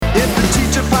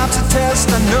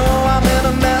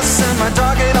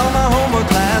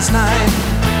last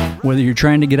night. Whether you're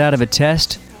trying to get out of a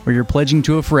test or you're pledging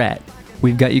to a frat,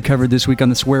 we've got you covered this week on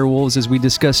the Swearwolves as we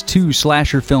discuss two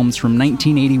slasher films from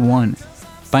 1981,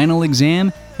 Final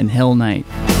Exam and Hell Night.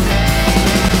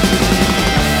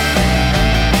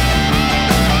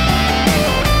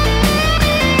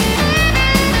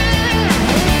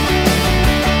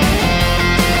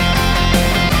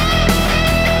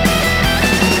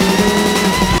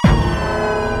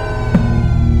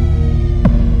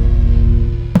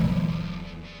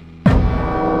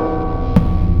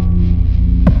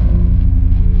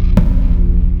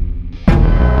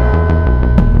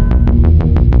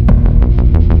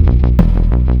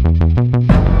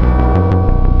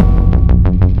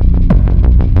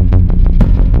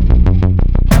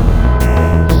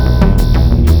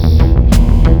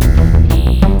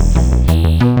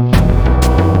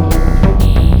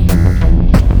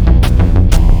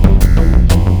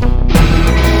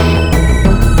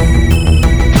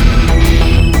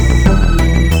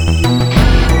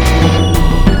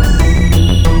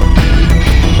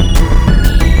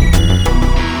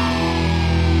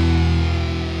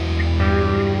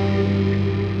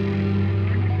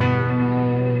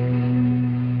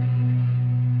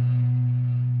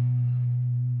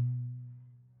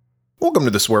 Welcome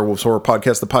to the Swearwolves Horror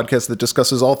Podcast, the podcast that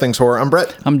discusses all things horror. I'm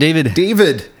Brett. I'm David.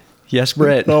 David. Yes,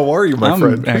 Brett. How are you, my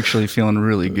friend? I'm actually feeling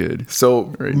really good. So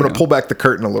I'm going to pull back the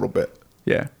curtain a little bit.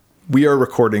 Yeah. We are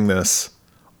recording this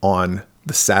on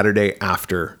the Saturday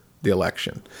after the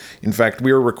election. In fact,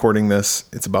 we are recording this.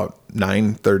 It's about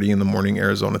 9:30 in the morning,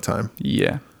 Arizona time.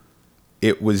 Yeah.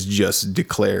 It was just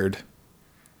declared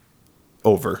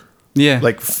over. Yeah.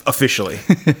 Like officially.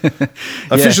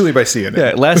 Officially by CNN.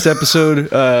 Yeah. Last episode,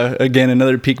 again,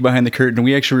 another peek behind the curtain.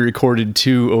 We actually recorded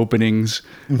two openings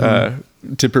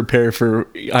to prepare for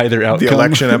either outcome. The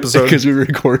election episode. Because we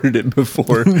recorded it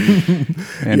before.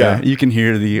 And you can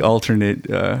hear the alternate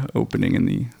opening in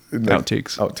the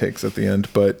outtakes. Outtakes at the end.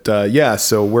 But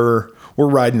so we're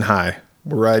riding high.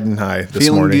 We're riding high this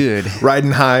Feeling morning. Good.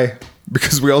 Riding high.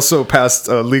 Because we also passed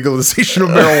legalization of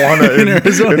marijuana in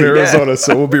Arizona,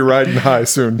 so we'll be riding high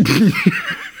soon.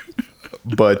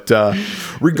 But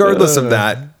regardless of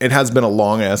that, it has been a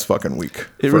long-ass fucking week.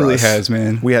 It really has,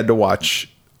 man. We had to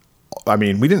watch... I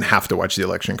mean, we didn't have to watch the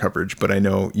election coverage, but I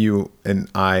know you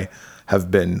and I have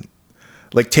been...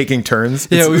 like taking turns.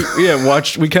 Yeah, we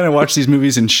kind of watch these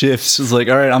movies in shifts. It's like,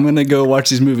 all right, I'm gonna go watch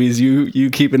these movies. You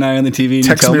keep an eye on the TV. And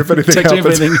text me if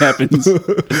anything happens.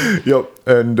 Yep,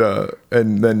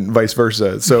 and then vice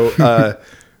versa. So,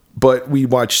 but we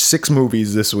watched 6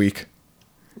 movies this week.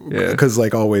 Yeah, because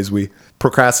like always, we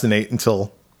procrastinate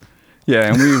until.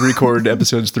 Yeah, and we record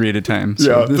episodes 3 at a time.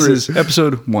 So this is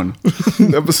episode 1.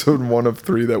 Episode 1 of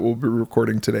 3 that we'll be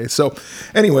recording today. So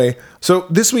anyway,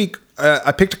 this week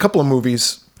I picked a couple of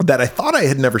movies that I thought I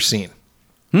had never seen.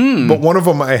 But one of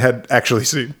them I had actually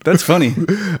seen. That's funny.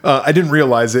 I didn't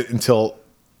realize it until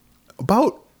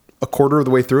about a quarter of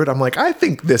the way through it. I'm like, I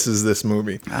think this is this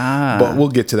movie. But we'll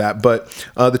get to that. But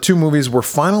the 2 movies were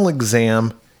Final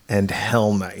Exam and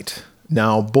Hell Night.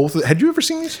 Now, had you ever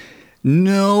seen these?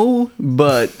 No,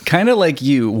 but kind of like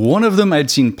you. One of them I'd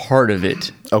seen part of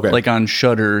it. Okay. Like on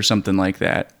Shudder or something like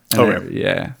that. Okay.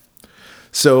 Yeah.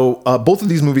 So both of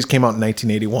these movies came out in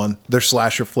 1981. They're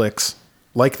slasher flicks,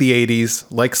 like the 80s,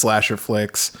 like slasher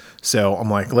flicks. So I'm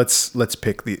like, let's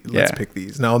pick pick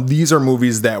these. Now these are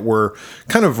movies that were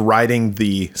kind of riding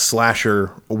the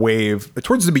slasher wave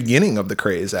towards the beginning of the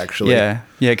craze, actually. Yeah,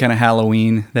 kind of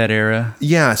Halloween, that era.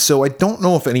 Yeah. So I don't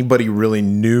know if anybody really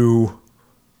knew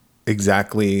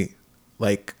exactly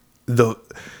like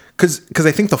because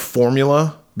I think the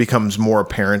formula becomes more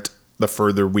apparent the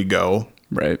further we go.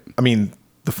 Right. I mean,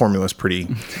 the formula is pretty...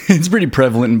 it's pretty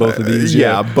prevalent in both of these.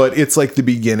 Yeah, but it's like the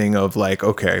beginning of like,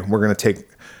 okay, we're going to take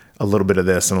a little bit of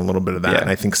this and a little bit of that. Yeah. And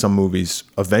I think some movies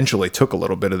eventually took a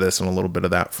little bit of this and a little bit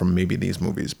of that from maybe these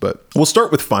movies. But we'll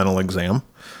start with Final Exam.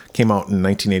 Came out in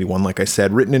 1981, like I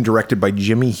said. Written and directed by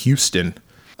Jimmy Houston.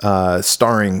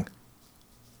 Starring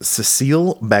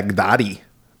Cecile Baghdadi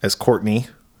as Courtney,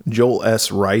 Joel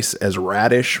S. Rice as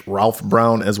Radish, Ralph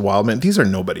Brown as Wildman. These are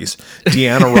nobodies.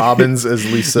 Deanna Robbins as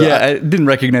Lisa. Yeah, I didn't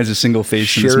recognize a single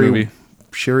face in this movie.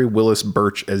 Sherry Willis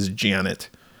Birch as Janet.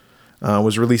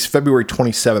 Was released February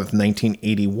 27th,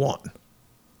 1981.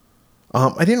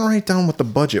 I didn't write down what the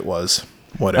budget was.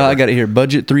 Whatever. I got it here.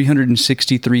 Budget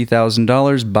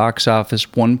 $363,000. Box office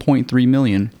 $1.3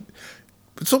 million.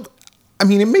 So, I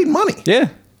mean, it made money. Yeah.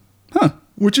 Huh.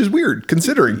 Which is weird,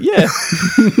 considering. Yeah.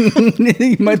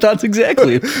 My thoughts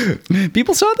exactly.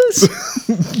 People saw this?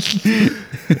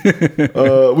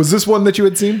 Was this one that you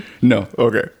had seen? No.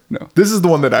 Okay. No. This is the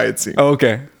one that I had seen. Oh,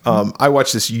 okay. I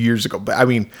watched this years ago, but I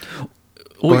mean...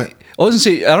 Well, I was gonna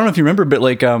say, I don't know if you remember, but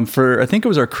like for I think it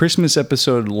was our Christmas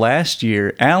episode last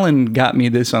year, Alan got me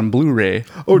this on Blu-ray.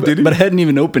 Oh, did he? But I hadn't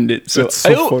even opened it, so, That's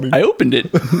so funny. I opened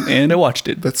it and I watched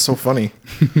it. That's so funny.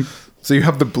 So you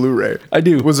have the Blu-ray. I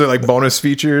do. Was there like bonus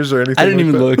features or anything? I didn't like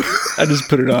even that? look. I just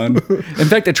put it on. In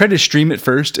fact, I tried to stream it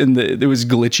first, and it was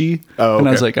glitchy. Oh, and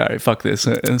I was okay. like, all right, fuck this.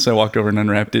 And so I walked over and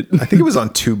unwrapped it. I think it was on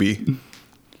Tubi.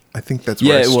 I think that's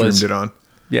where I streamed it on.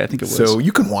 Yeah, I think it was. So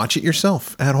you can watch it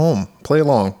yourself at home. Play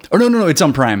along. Oh, no, it's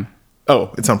on Prime.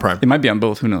 Oh, it's on Prime. It might be on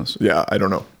both. Who knows? Yeah, I don't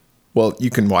know. Well, you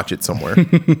can watch it somewhere.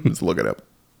 Just look it up.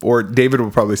 Or David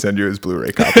will probably send you his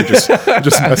Blu-ray copy. Just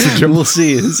message him. We'll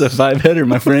see. It's a 5-header,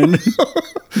 my friend.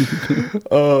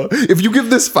 If you give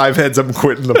this 5 heads, I'm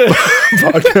quitting the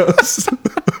podcast.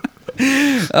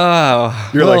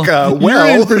 Oh, You're like, you're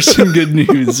in for some good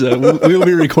news. We'll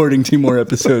be recording 2 more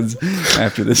episodes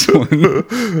after this one.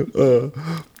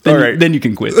 All right. Then you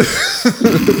can quit.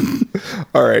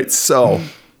 All right. So,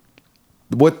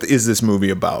 what is this movie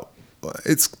about?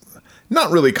 It's not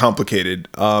really complicated.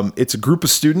 It's a group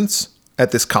of students at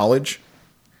this college.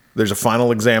 There's a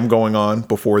final exam going on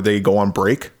before they go on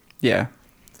break. Yeah.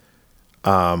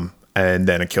 And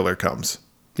then a killer comes.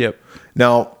 Yep.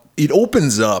 Now, it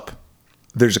opens up.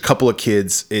 There's a couple of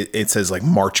kids. It says like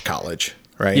March College,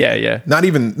 right? Yeah. Not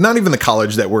even the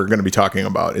college that we're going to be talking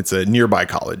about. It's a nearby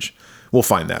college. We'll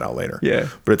find that out later. Yeah.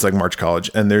 But it's like March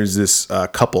College. And there's this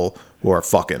couple who are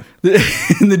fucking.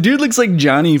 The dude looks like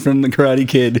Johnny from The Karate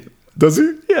Kid. Does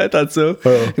he? Yeah, I thought so.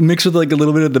 Oh. Mixed with like a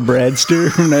little bit of the Bradster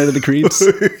from Night of the Creeps.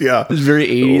 Yeah. It's very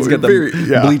 80s. Got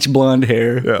the bleach blonde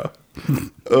hair. Yeah.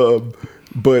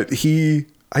 But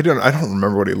I don't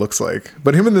remember what he looks like.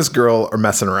 But him and this girl are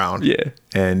messing around. Yeah.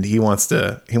 And he wants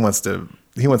to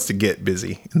get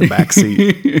busy in the back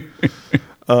seat.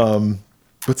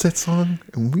 What's that song?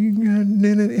 We got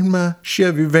in my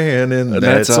Chevy van, and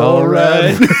that's all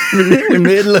right. We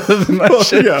made love in my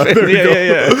Chevy.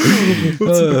 Yeah.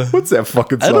 What's that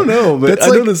fucking song? I don't know, but that's I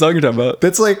know the song you're talking about.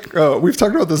 That's like we've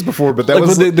talked about this before, but that like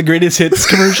was with the greatest hits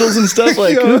commercials and stuff.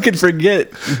 Like Yeah. who could forget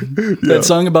that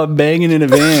song about banging in a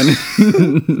van?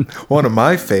 one of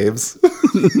my faves.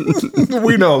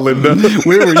 We know, Linda.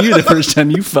 Where were you the first time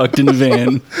you fucked in a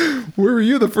van? Where were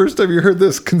you the first time you heard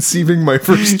this? Conceiving my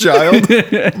first child,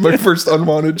 my first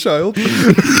unwanted child.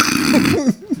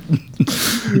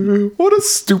 What a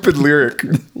stupid lyric.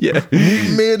 Yeah.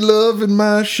 We made love in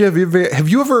my Chevy van. Have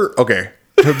you ever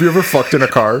fucked in a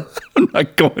car? I'm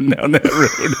not going down that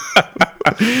road.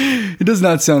 It does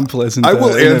not sound pleasant. I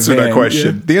will in a answer that van.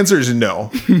 question. Yeah. The answer is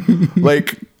no.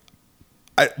 Like,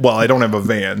 I don't have a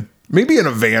van. Maybe in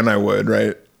a van I would,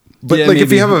 right? But Yeah, like if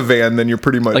maybe. you have a van, then you're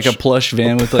pretty much Like a plush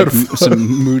van with like some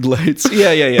mood lights.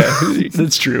 Yeah.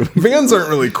 That's true. Vans aren't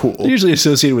really cool. They're usually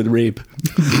associated with rape.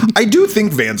 I do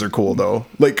think vans are cool though.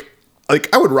 Like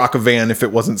I would rock a van if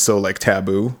it wasn't so like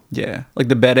taboo. Yeah. Like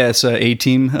the badass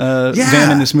A-Team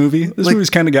van in this movie. This movie's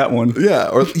kind of got one. Yeah,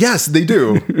 or yes, they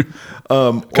do.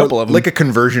 Couple of them. Like a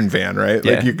conversion van, right?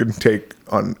 Yeah. Like you can take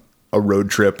on a road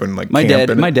trip and like My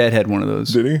camp in dad it. had one of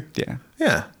those. Did he? Yeah.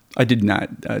 Yeah. I did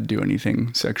not do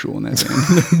anything sexual in that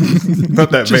van.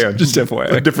 Not that van. Just FYI.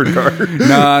 A different car.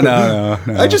 No.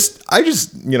 I just,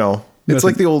 it's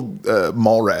like the old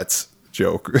Mallrats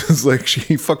joke. It's like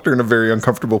she fucked her in a very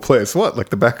uncomfortable place. What? Like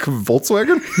the back of a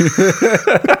Volkswagen?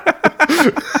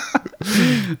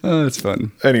 Oh, that's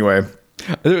fun. Anyway.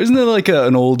 Isn't there like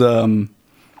an old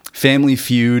Family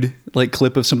Feud like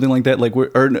clip of something like that? Like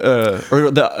what's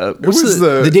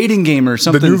the dating game or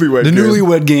something? The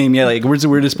newlywed game. Yeah, like where's the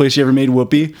weirdest place you ever made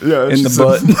whoopee? Yeah, in the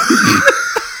butt.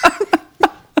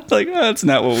 Like, oh, that's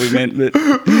not what we meant, but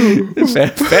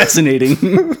it's fascinating.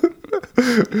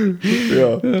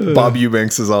 Yeah. Bob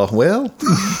Eubanks is all, well.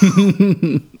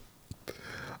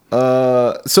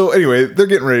 So anyway, they're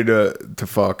getting ready to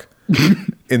fuck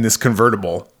in this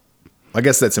convertible. I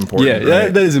guess that's important. Yeah,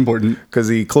 right? that is important. Because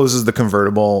he closes the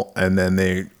convertible and then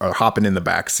they are hopping in the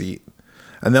back seat.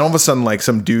 And then all of a sudden, like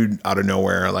some dude out of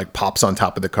nowhere, like pops on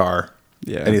top of the car.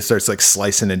 Yeah. And he starts like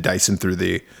slicing and dicing through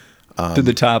the To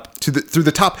the top. through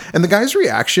the top. And the guy's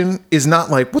reaction is not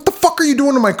like, "What the fuck are you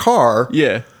doing to my car?"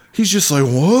 Yeah. He's just like,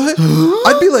 "What?"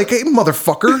 I'd be like, "Hey,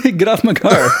 motherfucker." Get off my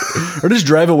car. Or just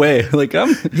drive away. Like,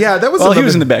 Yeah, that was well, he another-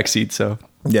 was in the back seat, so.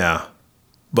 Yeah.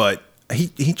 But he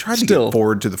tried to Still. get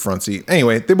forward to the front seat.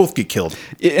 Anyway, they both get killed.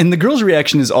 And the girl's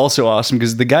reaction is also awesome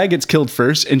because the guy gets killed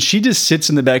first and she just sits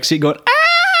in the back seat going,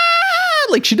 ah!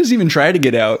 Like she doesn't even try to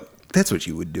get out. That's what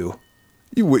you would do.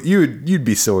 You'd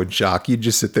be so in shock. You'd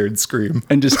just sit there and scream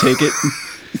and just take it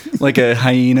like a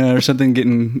hyena or something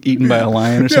getting eaten by a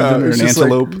lion or something, or an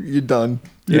antelope. Like, you're done.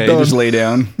 You just lay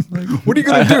down. What are you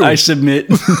gonna do? I submit.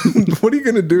 What are you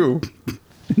gonna do?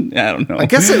 I don't know. I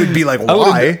guess it would be like,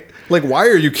 why? Like, why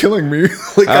are you killing me?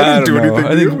 Like, I didn't do anything.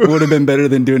 I think what would have been better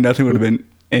than doing nothing would have been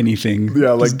anything.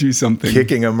 Yeah, like just do something,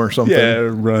 kicking him or something. Yeah,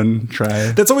 run,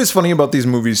 try. That's always funny about these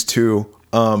movies too.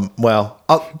 Well,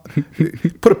 I'll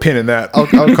put a pin in that. I'll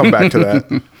come back to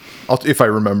that if I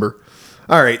remember.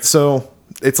 All right, so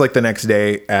it's like the next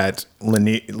day at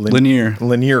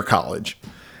Lanier College,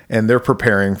 and they're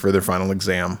preparing for their final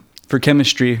exam for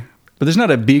chemistry. But there's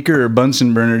not a beaker or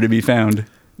Bunsen burner to be found.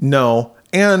 No,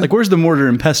 and like, where's the mortar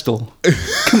and pestle?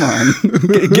 Come on,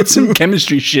 get some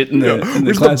chemistry shit in the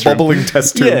classroom. The bubbling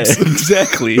test tubes? Yeah,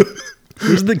 exactly.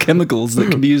 Where's the chemicals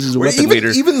that can be used as a weapon later?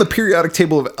 Even the periodic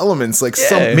table of elements, like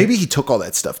maybe he took all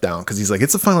that stuff down because he's like,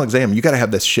 it's a final exam. You got to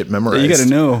have this shit memorized. You got to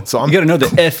know. So you got to know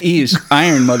that FE is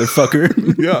iron,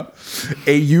 motherfucker. Yeah.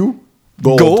 AU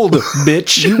gold,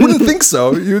 bitch. You wouldn't think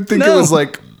so. You would think it was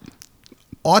like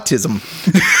autism,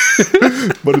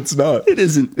 but it's not. It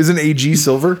isn't. Isn't AG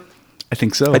silver? I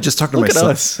think so. I just talked to my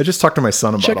son. I just talked to my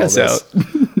son about Check all us this. Out.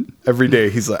 Every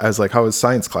day I was like, how was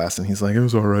science class? And he's like, it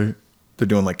was all right. They're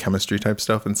doing like chemistry type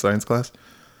stuff in science class.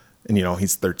 And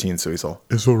he's 13, so he's all,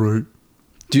 it's all right.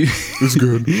 It was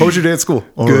good. How was your day at school?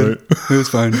 All good. Right. It was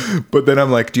fine. But then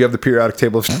I'm like, do you have the periodic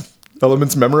table of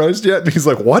elements memorized yet? And he's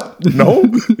like, what? No?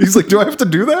 He's like, do I have to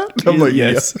do that? I'm like,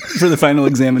 yes. For the final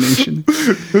examination.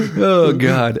 Oh,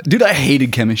 God. Dude, I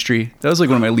hated chemistry. That was like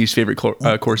one of my least favorite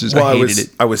courses. Well, I hated it.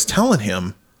 I was telling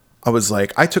him, I was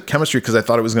like, I took chemistry because I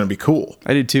thought it was going to be cool.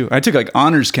 I did too. I took like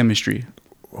honors chemistry.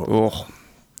 Oh.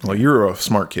 Well, you're a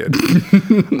smart kid.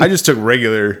 I just took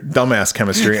regular dumbass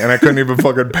chemistry and I couldn't even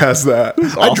fucking pass that.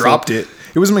 I dropped it.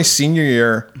 It was my senior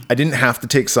year. I didn't have to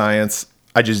take science.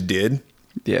 I just did.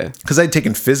 Yeah. Because I'd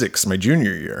taken physics my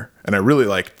junior year and I really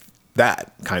liked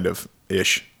that kind of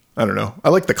ish. I don't know. I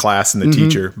like the class and the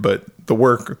teacher, but the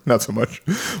work, not so much.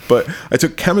 But I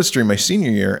took chemistry my senior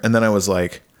year and then I was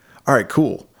like, all right,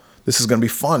 cool. This is going to be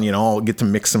fun. I'll get to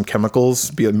mix some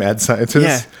chemicals, be a mad scientist.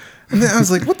 Yeah. And then I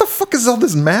was like, what the fuck is all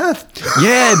this math?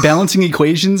 Yeah, balancing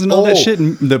equations and all that shit.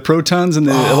 And the protons and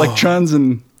the electrons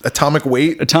and atomic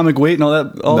weight and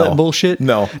all that bullshit.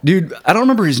 No. Dude, I don't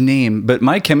remember his name, but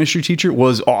my chemistry teacher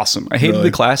was awesome. I hated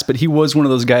the class, but he was one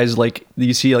of those guys like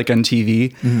you see like on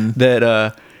TV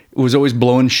that was always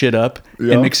blowing shit up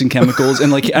and mixing chemicals.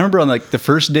 And like I remember on like the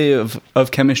first day of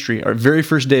chemistry, our very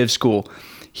first day of school,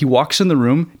 he walks in the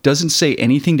room, doesn't say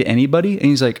anything to anybody, and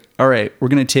he's like, all right, we're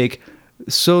going to take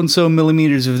so-and-so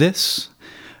millimeters of this,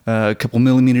 a couple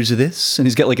millimeters of this, and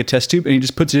he's got like a test tube, and he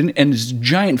just puts it in, and this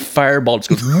giant fireball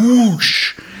just goes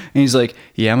whoosh, and he's like,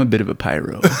 yeah, I'm a bit of a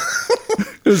pyro.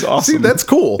 It was awesome. See, that's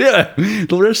cool. Yeah.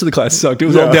 The rest of the class sucked. It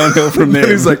was all downhill from there.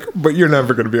 He's like, but you're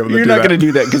never going to be able to do that. You're not going to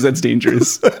do that because that's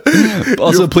dangerous.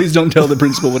 Also, please don't tell the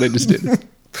principal what I just did.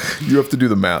 You have to do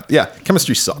the math. Yeah,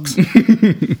 chemistry sucks.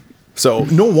 So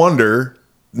no wonder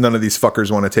none of these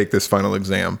fuckers want to take this final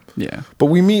exam. Yeah. But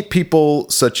we meet people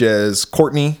such as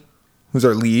Courtney, who's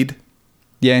our lead.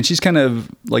 Yeah, and she's kind of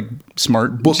like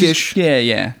smart. Bookish.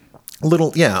 Yeah. A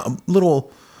little.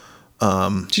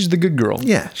 She's the good girl.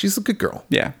 Yeah, she's the good girl.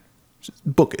 Yeah. She's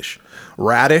bookish.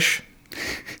 Radish.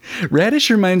 Radish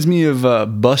reminds me of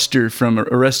Buster from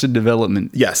Arrested Development.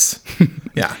 Yes.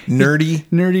 Yeah.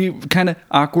 Nerdy, kind of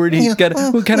awkward. He's got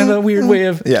kind of a weird way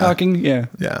of talking. Yeah.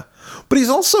 Yeah. But he's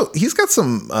got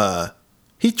some,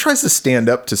 he tries to stand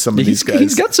up to some of these guys.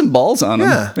 He's got some balls on him.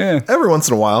 Yeah. Every once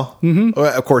in a while. Mm-hmm.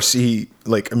 Of course, he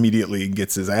like immediately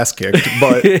gets his ass kicked,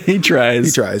 but he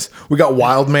tries. We got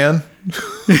Wild Man.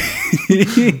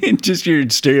 Just your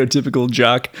stereotypical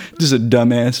jock, just a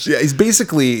dumbass. Yeah. He's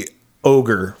basically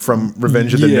Ogre from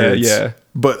Revenge of the Nerds. Yeah.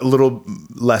 But a little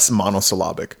less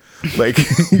monosyllabic. Like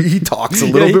he talks a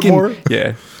little bit more.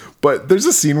 Yeah. But there's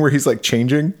a scene where he's like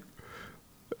changing.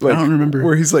 Like, I don't remember.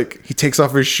 Where he's like, he takes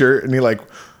off his shirt and he like,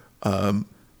 and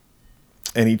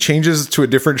he changes to a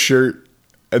different shirt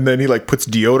and then he like puts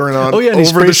deodorant on. Oh yeah, and he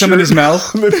sprays some in his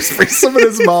mouth. And then he sprays some in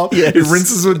his mouth. Yes. He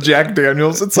rinses with Jack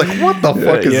Daniels. It's like, what the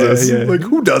fuck is this? Yeah. Like,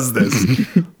 who does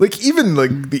this? Like, even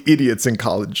like the idiots in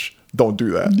college don't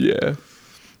do that. Yeah.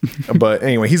 But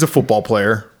anyway, he's a football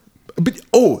player. But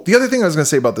the other thing I was going to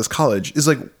say about this college is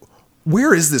like,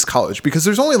 where is this college? Because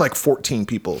there's only like 14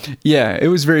 people. Yeah, it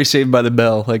was very Saved by the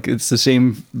Bell. Like it's the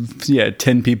same,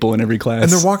 10 people in every class.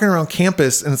 And they're walking around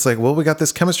campus and it's like, well, we got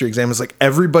this chemistry exam. It's like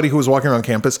everybody who was walking around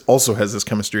campus also has this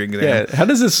chemistry exam. Yeah, how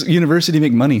does this university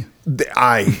make money?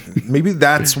 Maybe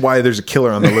that's why there's a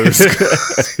killer on the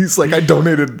loose. He's like, I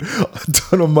donated a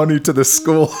ton of money to this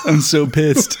school. I'm so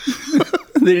pissed.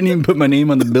 They didn't even put my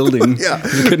name on the building. Yeah,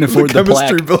 they couldn't afford the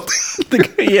chemistry plaque.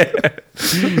 Yeah.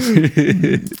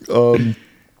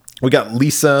 We got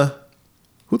Lisa.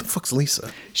 Who the fuck's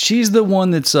Lisa? She's the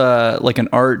one that's like an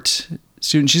art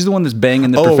student. She's the one that's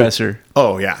banging the professor.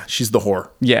 Oh yeah, she's the whore.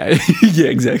 Yeah, yeah,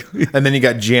 exactly. And then you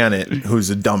got Janet, who's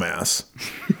a dumbass.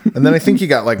 And then I think you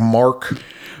got like Mark.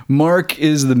 Mark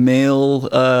is the male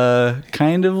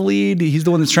kind of lead. He's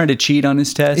the one that's trying to cheat on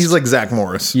his test. He's like Zach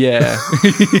Morris. Yeah.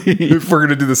 If we're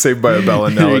gonna do the Saved by a Bell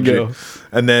analogy. There you go.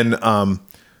 And then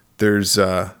there's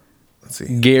let's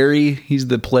see. Gary, he's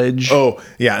the pledge. Oh,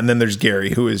 yeah, and then there's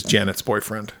Gary, who is Janet's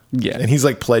boyfriend. Yeah. And he's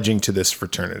like pledging to this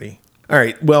fraternity. All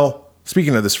right, well,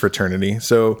 speaking of this fraternity,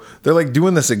 so they're like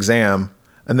doing this exam,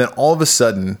 and then all of a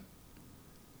sudden,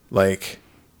 like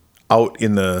out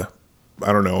in the,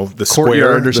 I don't know, the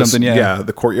courtyard square or something, yeah. Yeah,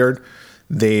 the courtyard,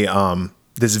 they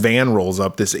this van rolls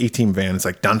up, this 18 van. It's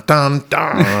like dun dun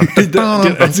dun. dun,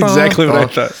 dun That's exactly what I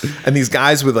thought. And these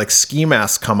guys with like ski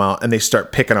masks come out and they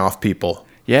start picking off people.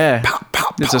 Yeah. Pop,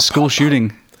 pop, it's pop, a school pop, shooting.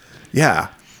 Pop. Yeah.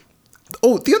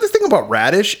 Oh, the other thing about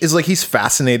Radish is like he's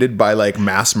fascinated by like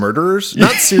mass murderers,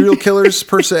 not serial killers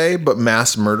per se, but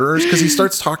mass murderers, because he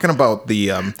starts talking about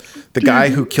the guy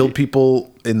who killed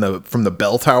people from the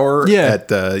bell tower at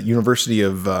the University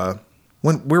of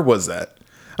where was that?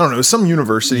 I don't know. It was some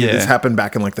university. This happened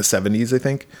back in like the 70s, I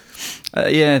think.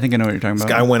 Yeah, I think I know what you're talking about.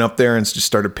 This guy went up there and just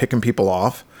started picking people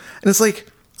off, and it's like,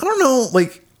 I don't know,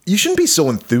 like you shouldn't be so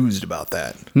enthused about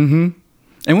that. Mm-hmm.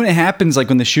 And when it happens, like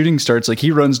when the shooting starts, like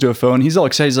he runs to a phone. He's all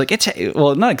excited. He's like,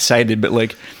 well, not excited, but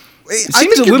like,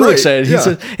 seems a little excited. He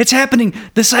says, "It's happening.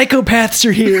 The psychopaths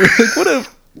are here."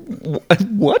 Like,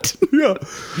 what? Yeah.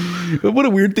 What a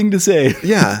weird thing to say.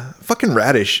 Yeah. Fucking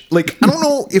Radish. Like, I don't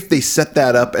know if they set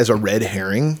that up as a red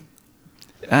herring.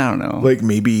 I don't know. Like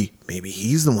maybe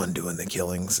he's the one doing the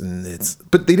killings,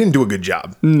 but they didn't do a good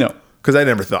job. No. Because I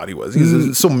never thought he was.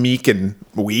 He's so meek and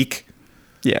weak.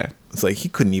 Yeah. It's like he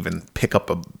couldn't even pick up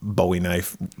a Bowie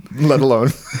knife, let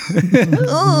alone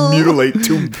mutilate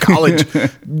 2 college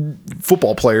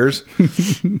football players.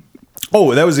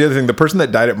 Oh, that was the other thing. The person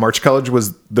that died at March College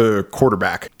was the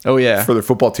quarterback. Oh, yeah. For their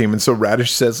football team. And so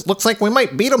Radish says, looks like we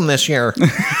might beat them this year.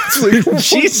 It's like,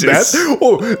 Jesus.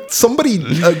 Somebody,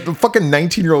 a fucking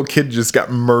 19-year-old kid just got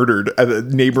murdered at a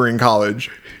neighboring college.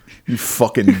 You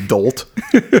fucking dolt.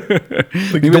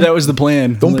 Like, maybe that was the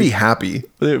plan. Don't be happy.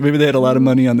 Maybe they had a lot of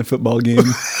money on the football game.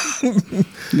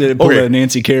 They had to pull a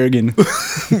Nancy Kerrigan.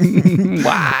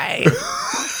 Why?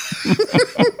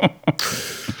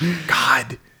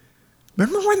 God.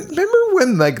 Remember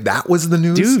when like that was the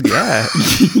news? Dude, yeah.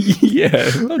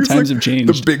 Yeah. Times have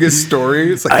changed. The biggest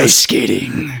story. It's like ice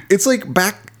skating. It's like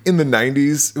back in the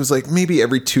 90s, it was like maybe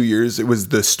every 2 years, it was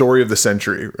the story of the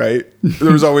century, right?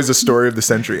 There was always a story of the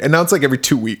century. And now it's like every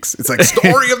 2 weeks. It's like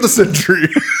story of the century.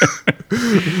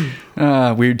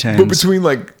 Weird times. But between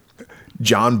like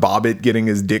John Bobbitt getting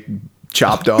his dick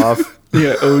chopped off.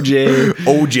 Yeah,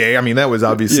 OJ. I mean, that was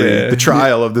obviously the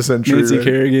trial of the century. Nancy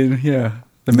Kerrigan, yeah.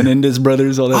 The Menendez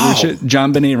brothers, all that weird shit.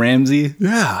 John Benet Ramsey.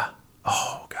 Yeah.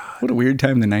 Oh, God. What a weird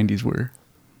time the 90s were.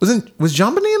 Was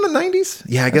John Benet in the 90s?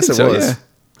 Yeah, I guess it was. Yeah.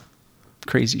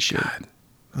 Crazy shit. God,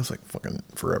 that was like fucking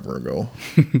forever ago.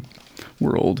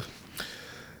 We're old.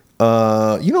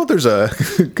 There's a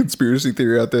conspiracy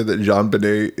theory out there that John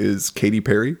Benet is Katy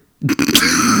Perry.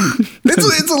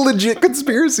 It's a legit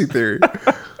conspiracy theory.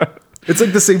 It's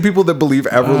like the same people that believe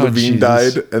Avril Lavigne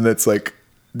died, and it's like,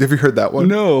 have you heard that one?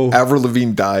 No. Avril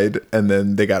Lavigne died, and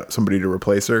then they got somebody to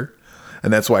replace her,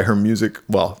 and that's why her music,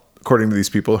 well, according to these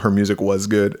people, her music was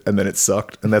good, and then it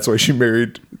sucked, and that's why she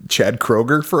married Chad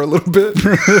Kroeger for a little bit.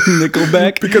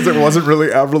 Nickelback? Because it wasn't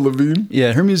really Avril Lavigne.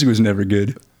 Yeah, her music was never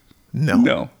good.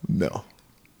 No.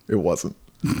 It wasn't.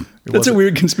 That's a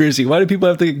weird conspiracy. Why do people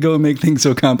have to go and make things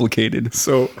so complicated?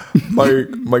 So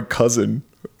my cousin,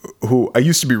 who I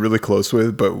used to be really close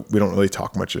with, but we don't really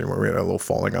talk much anymore. We had a little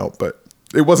falling out, but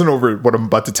it wasn't over what I'm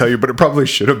about to tell you, but it probably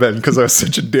should have been because I was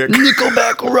such a dick.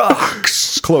 Nickelback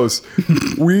rocks. Close.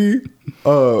 We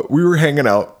were hanging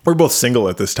out. We're both single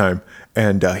at this time,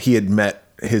 and he had met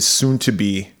his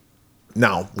soon-to-be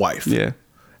now wife. Yeah.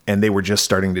 And they were just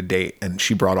starting to date, and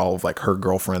she brought all of like her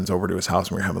girlfriends over to his house,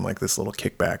 and we were having like this little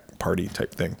kickback party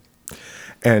type thing.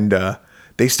 And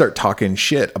they start talking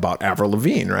shit about Avril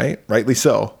Lavigne, right? Rightly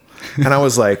so. And I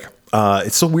was like,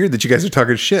 it's so weird that you guys are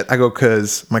talking shit. I go,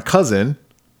 because my cousin,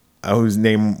 whose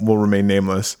name will remain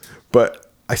nameless,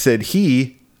 but I said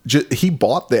he he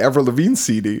bought the Avril Lavigne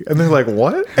CD. And they're like,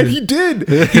 what? And he did.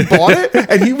 He bought it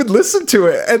and he would listen to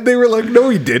it. And they were like, no,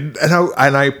 he didn't.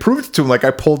 And I proved it to him. Like,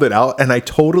 I pulled it out and I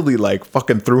totally like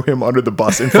fucking threw him under the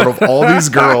bus in front of all these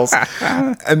girls.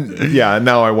 And yeah,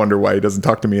 now I wonder why he doesn't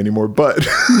talk to me anymore. But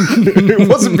it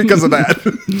wasn't because of that.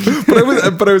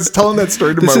 But I was telling that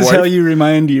story to my wife. This is how you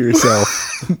remind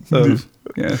yourself of...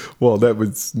 Yeah. Well, that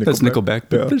was Nickelback. That's Nickelback,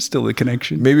 but there's still a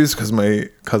connection. Maybe it's because my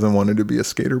cousin wanted to be a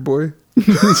skater boy.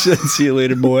 See you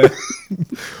later, boy.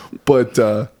 But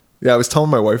yeah, I was telling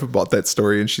my wife about that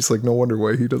story, and she's like, "No wonder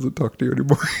why he doesn't talk to you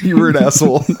anymore. You were an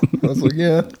asshole." I was like,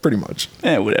 "Yeah, pretty much."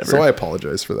 Yeah, whatever. So I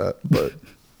apologize for that, but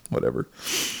whatever.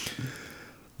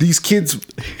 These kids,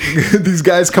 these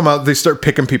guys come out. They start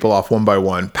picking people off one by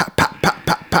one. Pop, pop, pop,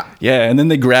 pop, pop. Yeah, and then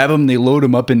they grab them, they load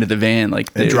them up into the van,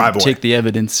 like they drive away. Take the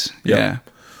evidence. Yep. Yeah.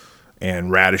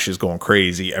 And Radish is going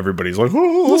crazy. Everybody's like,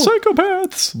 "Oh, the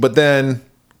psychopaths!" But then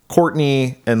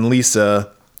Courtney and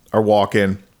Lisa are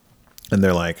walking, and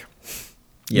they're like,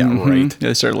 "Yeah, right."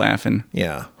 They start laughing.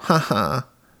 Yeah, haha.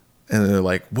 And they're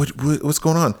like, "What's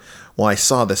going on?" Well, I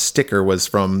saw the sticker was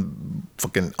from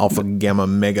fucking Alpha Gamma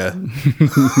Mega.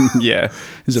 Yeah,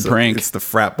 it's a prank. It's the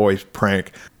frat boy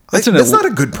prank. That's not a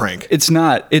good prank. It's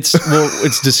not. It's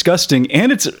disgusting,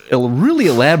 and it's really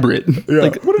elaborate. Yeah.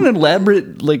 Like, what an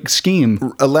elaborate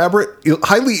scheme. Elaborate,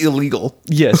 highly illegal.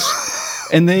 Yes.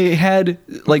 And they had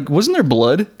wasn't there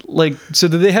blood? So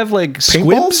did they have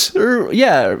squibs or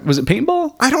was it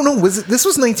paintball? I don't know. This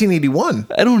was 1981?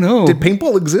 I don't know. Did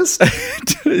paintball exist?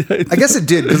 I guess it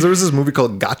did because there was this movie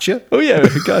called Gotcha. Oh yeah,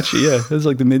 Gotcha. Yeah, it was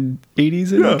the mid 80s.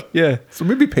 I think. Yeah. So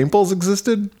maybe paintballs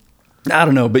existed. I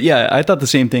don't know, but yeah, I thought the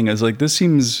same thing. I was like, this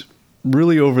seems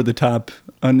really over the top,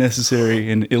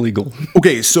 unnecessary, and illegal.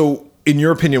 Okay, so in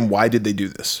your opinion, why did they do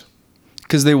this?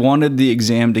 Because they wanted the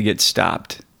exam to get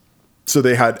stopped. So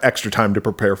they had extra time to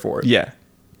prepare for it. Yeah.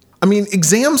 I mean,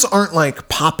 exams aren't like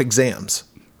pop exams,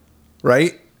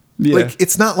 right? Yeah.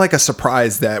 It's not like a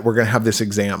surprise that we're going to have this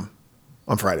exam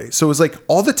on Friday. So it was like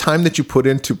all the time that you put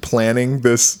into planning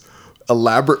this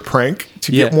elaborate prank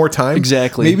to get more time.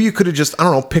 Exactly. Maybe you could have just, I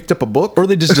don't know, picked up a book. Or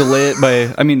they just delay it by,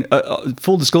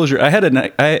 full disclosure, I had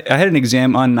an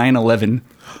exam on 9/11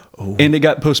 and it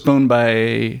got postponed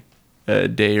by a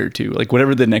day or two,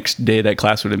 whatever the next day that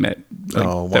class would have met.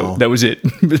 That was it.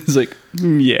 It's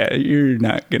you're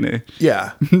not gonna.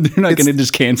 Yeah, they're not gonna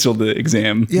just cancel the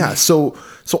exam. Yeah. So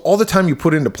all the time you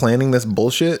put into planning this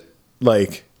bullshit,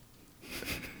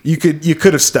 you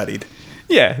could have studied.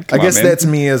 Yeah, I guess that's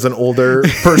me as an older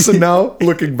person now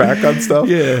looking back on stuff.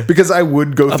 Yeah, because I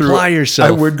would go through. Apply yourself.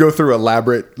 I would go through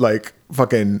elaborate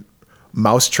fucking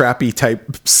mousetrappy type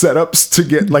setups to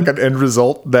get an end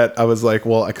result that I was like,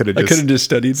 well, I could have just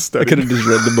studied. I could have just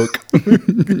read the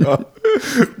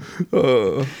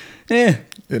book.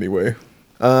 Anyway,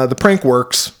 the prank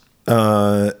works,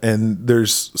 and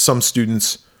there's some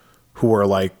students who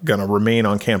are gonna remain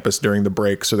on campus during the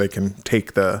break so they can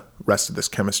take the rest of this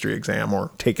chemistry exam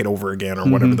or take it over again or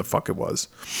whatever the fuck it was.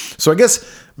 So I guess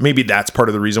maybe that's part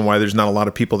of the reason why there's not a lot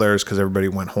of people there is because everybody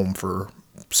went home for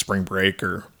spring break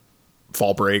or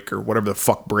fall break or whatever the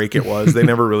fuck break it was. They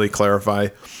never really clarify.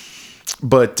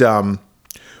 But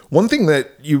one thing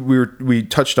that we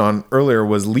touched on earlier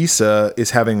was Lisa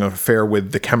is having an affair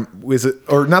with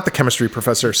not the chemistry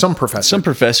professor, some professor. Some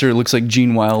professor looks like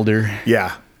Gene Wilder.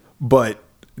 Yeah. But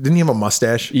didn't he have a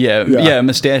mustache? Yeah,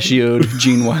 mustachioed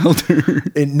Gene Wilder.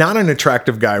 And not an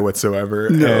attractive guy whatsoever.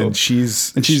 No. And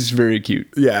she's very cute.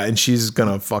 Yeah, and she's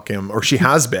gonna fuck him, or she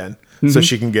has been, so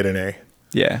she can get an A.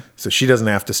 Yeah. So she doesn't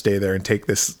have to stay there and take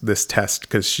this test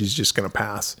because she's just gonna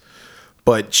pass.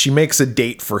 But she makes a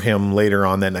date for him later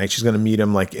on that night. She's going to meet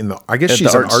him in the, I guess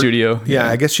she's the art studio. Yeah,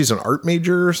 I guess she's an art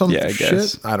major or something. Yeah, I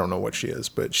guess. Shit. I don't know what she is,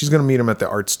 but she's going to meet him at the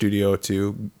art studio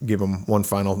to give him one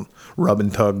final rub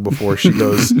and tug before she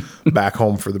goes back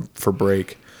home for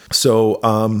break. So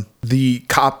the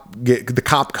cop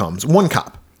comes. One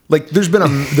cop. There's been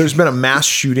a mass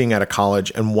shooting at a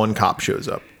college and one cop shows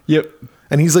up. Yep.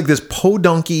 And he's this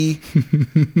podunky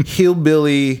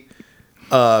hillbilly,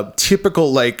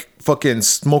 typical fucking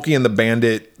Smokey and the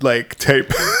Bandit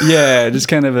type. Yeah, just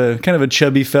kind of a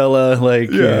chubby fella.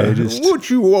 What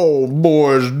you old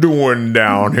boys doing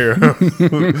down here?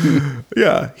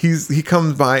 Yeah, he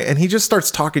comes by and he just starts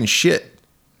talking shit.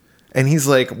 And he's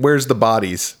like, "Where's the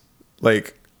bodies?"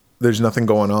 There's nothing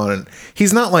going on. And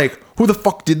he's not who the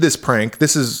fuck did this prank?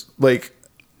 This is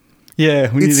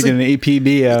yeah, we need to get an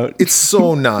APB out. It's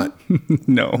so not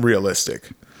no realistic.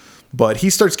 But he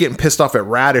starts getting pissed off at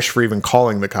Radish for even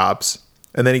calling the cops.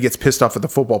 And then he gets pissed off at the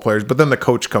football players. But then the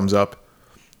coach comes up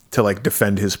to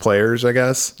defend his players, I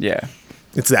guess. Yeah.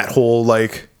 It's that whole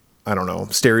I don't know,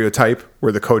 stereotype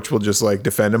where the coach will just like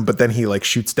defend him, but then he like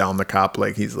shoots down the cop.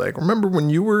 Like he's like, remember when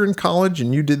you were in college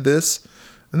and you did this?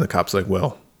 And the cop's like,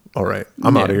 well, all right,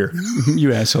 I'm out of here.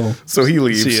 You asshole. So he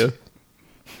leaves. See ya.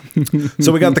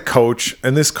 So we got the coach,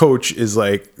 and this coach is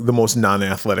like the most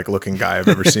non-athletic looking guy I've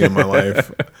ever seen in my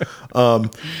life.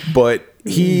 But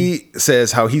he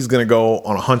says how he's going to go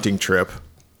on a hunting trip.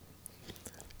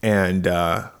 And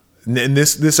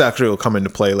this actually will come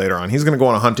into play later on. He's going to go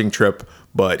on a hunting trip,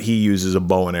 but he uses a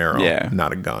bow and arrow,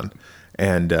 not a gun.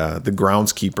 And the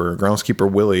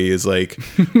groundskeeper Willie is like,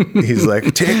 he's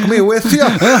like, take me with you.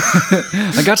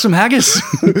 I got some haggis.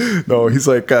 No, he's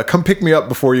like, come pick me up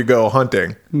before you go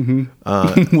hunting.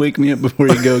 Mm-hmm. Wake me up before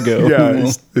you go. Yeah,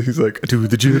 he's like, I do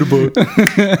the jitterbug.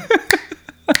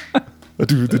 I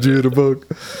do the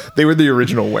jitterbug. They were the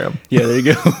original Wham. Yeah, there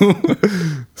you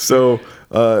go. So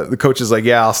the coach is like,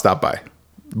 yeah, I'll stop by,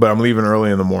 but I'm leaving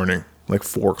early in the morning, like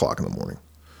 4:00 in the morning.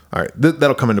 All right,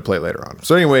 that'll come into play later on.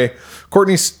 So anyway,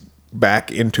 Courtney's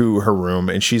back into her room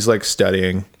and she's like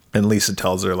studying. And Lisa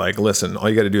tells her like, listen, all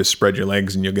you got to do is spread your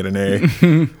legs and you'll get an A.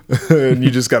 And you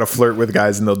just got to flirt with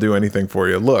guys and they'll do anything for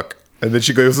you. Look. And then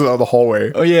she goes out the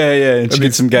hallway. Oh, yeah. And she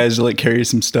gets some guys to like carry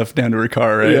some stuff down to her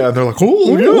car, right? Yeah. And they're like,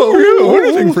 oh, yeah,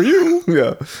 anything for you.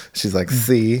 Yeah. She's like,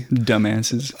 see.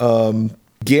 Dumbasses.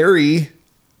 Gary,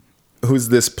 who's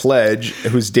this pledge,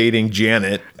 who's dating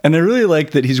Janet. And I really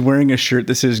like that he's wearing a shirt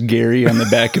that says Gary on the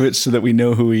back of it so that we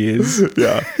know who he is.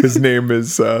 Yeah. His name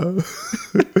is, in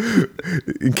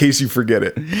case you forget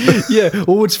it. Yeah.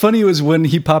 Well, what's funny was when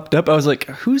he popped up, I was like,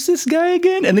 who's this guy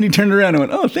again? And then he turned around and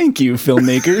went, oh, thank you,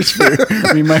 filmmakers,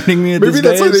 for reminding me of this guy. Maybe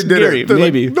that's why they did Gary. It.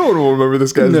 Maybe. Like, no one will remember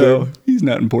this guy's name. No, he's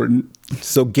not important.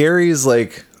 So Gary's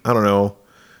like, I don't know.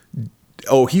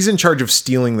 Oh, he's in charge of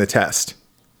stealing the test.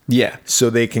 Yeah.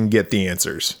 So they can get the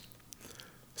answers.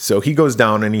 So he goes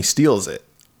down and he steals it.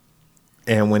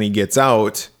 And when he gets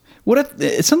out...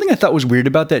 something I thought was weird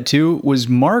about that too was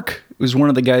Mark was one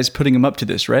of the guys putting him up to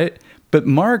this, right? But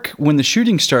Mark, when the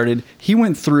shooting started, he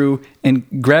went through and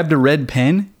grabbed a red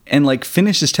pen and like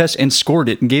finished his test and scored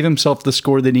it and gave himself the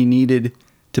score that he needed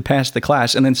to pass the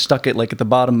class and then stuck it like at the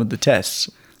bottom of the tests.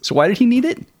 So why did he need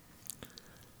it?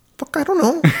 Fuck, I don't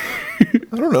know.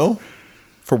 I don't know.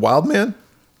 For Wildman?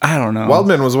 I don't know.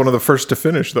 Wildman was one of the first to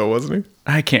finish, though, wasn't he?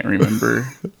 I can't remember.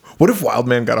 What if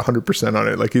Wildman got 100% on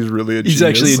it? Like, he's really a genius. He's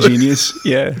actually a genius,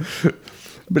 yeah.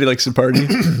 But he likes to party.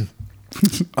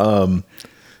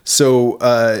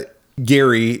 So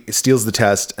Gary steals the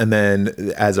test, and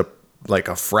then as a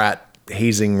frat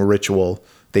hazing ritual,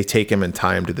 they take him and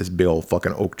tie him to this big old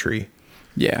fucking oak tree.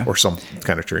 Yeah. Or some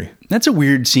kind of tree. That's a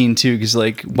weird scene, too, because,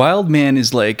 like, Wildman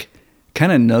is, like,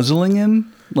 kind of nuzzling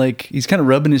him. Like, he's kind of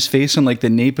rubbing his face on, like, the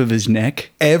nape of his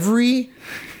neck. Every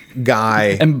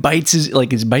guy... and bites his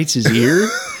ear.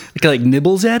 like,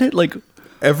 nibbles at it. Like,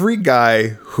 every guy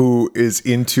who is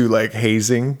into, like,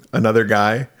 hazing another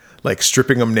guy, like,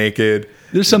 stripping him naked...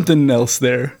 There's something else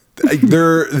there.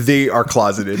 They are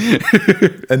closeted.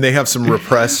 And they have some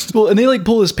repressed... Well, and they, like,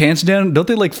 pull his pants down. Don't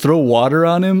they, like, throw water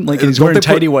on him? Like, he's wearing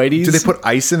tighty-whities? Do they put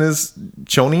ice in his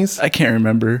chonies? I can't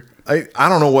remember. I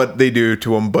don't know what they do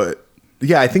to him, but...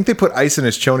 Yeah, I think they put ice in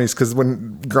his chonies because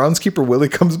when groundskeeper Willie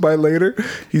comes by later,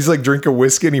 he's like drinking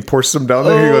whiskey and he pours some down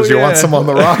there. He goes, you want some on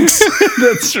the rocks?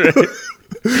 That's right.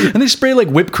 And they spray like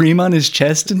whipped cream on his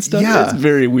chest and stuff. Yeah. It's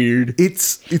very weird.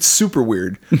 It's super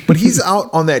weird. But he's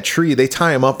out on that tree. They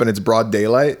tie him up and it's broad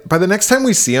daylight. By the next time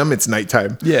we see him, it's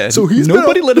nighttime. Yeah. So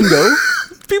nobody let him go.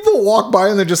 People walk by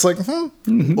and they're just like, oh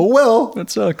well. That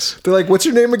sucks. They're like, what's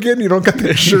your name again? You don't got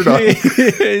that shirt on.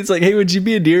 It's like, hey, would you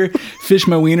be a deer? Fish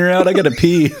my wiener out? I got to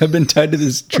pee. I've been tied to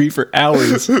this tree for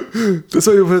hours. That's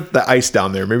why we put the ice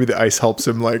down there. Maybe the ice helps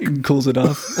him like... Cools it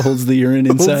off. Holds the urine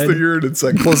inside. Holds the urine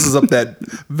inside. Closes up that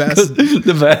vast...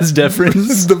 the vas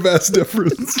deferens. The vas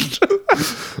deferens.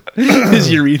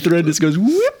 His urethra just goes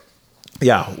whoop.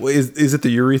 Yeah, is it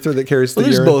the urethra that carries the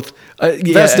urine? There's both.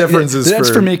 Vas deferens is that's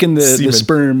for making the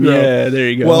sperm. Yeah, there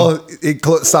you go. Well, it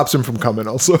stops him from coming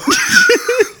also.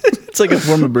 It's like a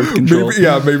form of birth control.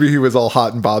 Maybe he was all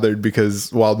hot and bothered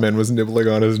because Wildman was nibbling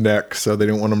on his neck, so they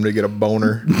didn't want him to get a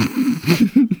boner.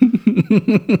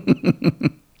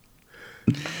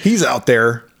 He's out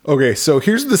there. Okay, so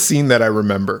here's the scene that I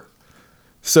remember.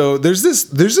 So there's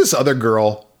this other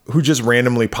girl who just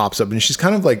randomly pops up, and she's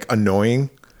kind of like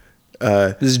annoying.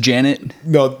 This is Janet?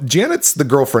 No, Janet's the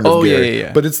girlfriend of Gary.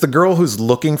 Yeah. But it's the girl who's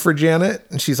looking for Janet,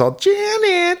 and she's all,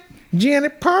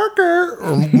 Janet Parker,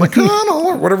 or McConnell,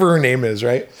 or whatever her name is,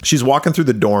 right? She's walking through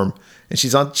the dorm, and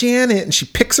she's on Janet, and she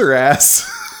picks her ass.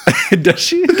 Does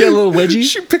she? Get a little wedgie?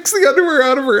 She picks the underwear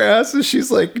out of her ass, and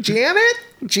she's like, Janet?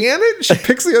 Janet, she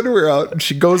picks the underwear out and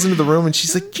she goes into the room and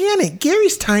she's like, Janet,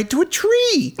 Gary's tied to a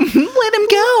tree. Let him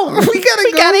go. We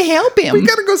gotta help him. We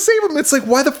gotta go save him. It's like,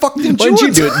 why the fuck didn't Why'd you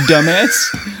you do it,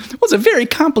 dumbass? It was a very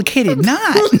complicated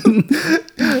knot.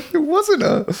 It wasn't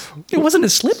a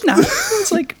slip knot.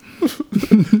 It's like,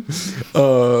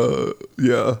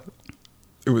 yeah.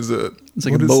 It was it's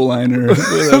like a bowline or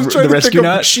the rescue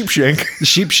knot. Sheep shank.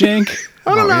 Sheep shank.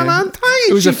 I don't know how to untie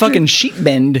it. It was a fucking sheep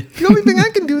bend. The only thing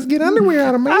I can do is get underwear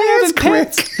out of my ass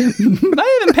quick.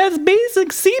 I haven't passed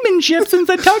basic seamanship since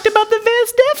I talked about the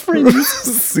vas deferens.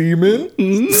 Semen?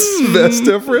 Vas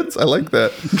deferens? I like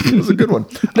that. It was a good one.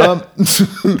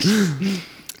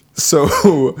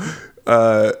 So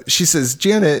she says,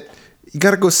 Janet, you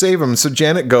got to go save him. So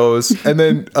Janet goes, and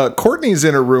then Courtney's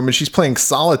in her room and she's playing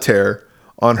solitaire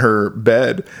on her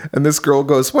bed, and this girl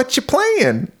goes, what you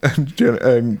playing?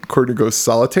 And Courtney goes,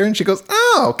 solitaire, and she goes,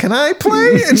 oh, can I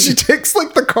play? And she takes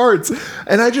like the cards,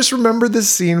 and I just remember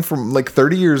this scene from like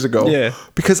 30 years ago,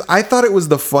 because I thought it was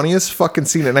the funniest fucking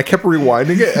scene, and I kept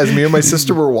rewinding it as me and my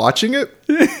sister were watching it,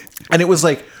 and it was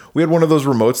like, we had one of those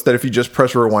remotes that if you just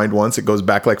press rewind once, it goes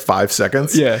back like 5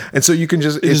 seconds. Yeah. And so you can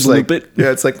just, it's just like, loop it.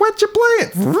 Yeah, it's like, what you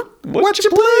playing? What you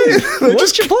playing?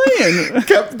 What you playing?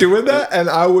 Kept doing that, and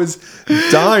I was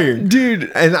dying. Dude.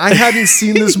 And I hadn't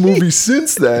seen this movie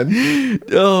since then.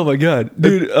 Oh my God.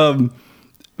 Dude,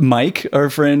 Mike, our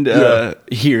friend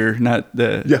here, not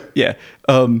the... Yeah.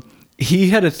 He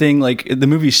had a thing like the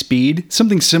movie Speed,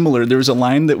 something similar. There was a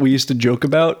line that we used to joke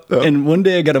about. And one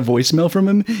day I got a voicemail from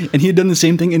him and he had done the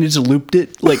same thing and he just looped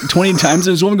it like 20 times.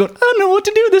 And this woman going, I don't know what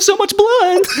to do. There's so much blood.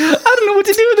 I don't know what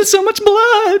to do. There's so much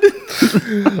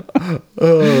blood.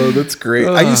 Oh, that's great.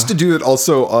 I used to do it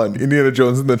also on Indiana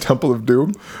Jones and the Temple of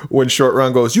Doom when Short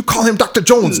Round goes, you call him Dr.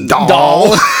 Jones,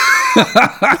 doll.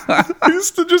 I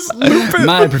used to just loop it.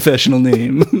 My professional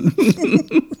name.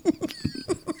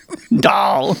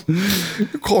 Doll. You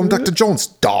call him Dr. Jones,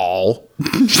 doll.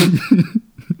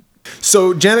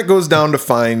 So Janet goes down to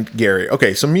find Gary.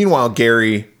 Okay, so meanwhile,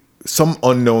 Gary, some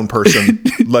unknown person,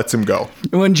 lets him go.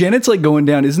 When Janet's like going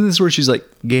down, isn't this where she's like,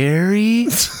 Gary?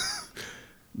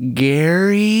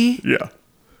 Gary? Yeah.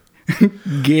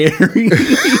 Gary?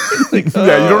 Like,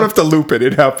 yeah, you don't have to loop it.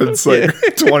 It happens like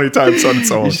 20 times on its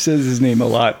own. She says his name a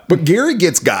lot. But Gary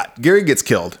gets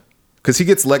killed. Because he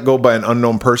gets let go by an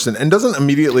unknown person and doesn't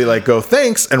immediately like go,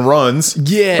 thanks, and runs.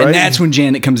 Yeah, right? And that's when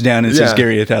Janet comes down and says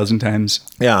Gary 1,000 times.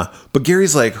 Yeah, but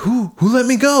Gary's like, who let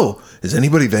me go? Is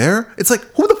anybody there? It's like,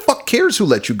 who the fuck cares who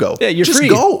let you go? Yeah, you're just free.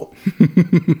 Go.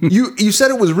 You said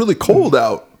it was really cold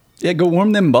out. Yeah, go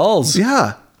warm them balls.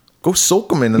 Yeah, go soak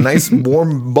them in a nice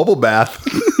warm bubble bath.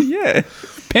 Yeah,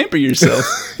 pamper yourself.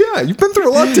 Yeah, you've been through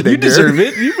a lot today, You deserve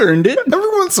it. You've earned it. Every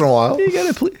once in a while. You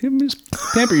gotta just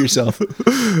pamper yourself.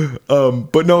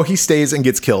 But no, he stays and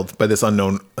gets killed by this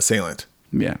unknown assailant.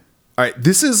 Yeah. All right,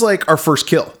 this is like our first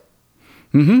kill.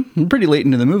 Mm-hmm. Pretty late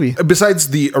into the movie.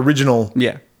 Besides the original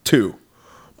 2.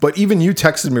 But even you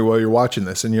texted me while you're watching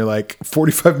this, and you're like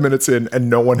 45 minutes in, and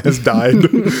no one has died.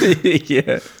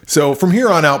 Yeah. So from here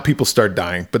on out, people start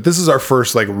dying. But this is our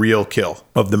first like real kill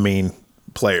of the main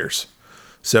players.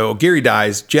 So Gary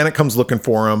dies. Janet comes looking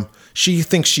for him. She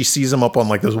thinks she sees him up on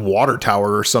like this water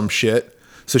tower or some shit.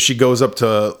 So she goes up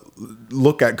to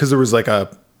look at, because there was like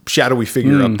a shadowy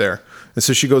figure up there. And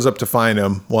so she goes up to find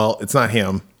him. Well, it's not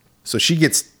him. So she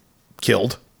gets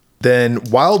killed. Then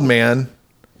Wild Man.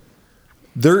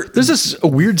 There's a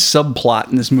weird subplot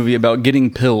in this movie about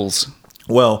getting pills.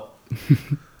 Well,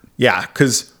 yeah,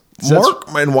 because Mark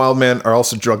and Wild Man are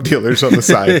also drug dealers on the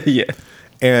side. Yeah.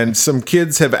 And some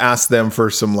kids have asked them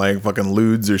for some like fucking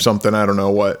lewds or something. I don't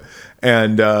know what.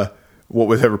 And what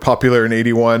was ever popular in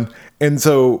 81. And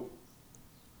so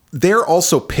they're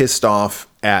also pissed off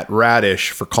at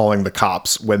Radish for calling the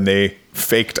cops when they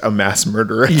faked a mass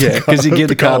murder. Yeah, because he gave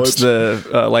the cops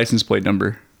the license plate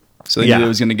number. So they knew it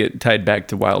was going to get tied back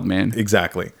to Wild Man.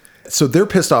 Exactly. So they're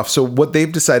pissed off. So what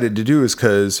they've decided to do is,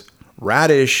 because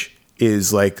Radish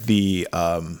is like the...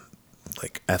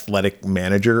 like athletic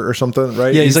manager or something,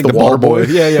 right? Yeah, he's like the water boy.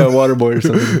 Yeah, water boy or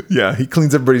something. Yeah, he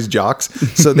cleans everybody's jocks.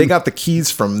 So they got they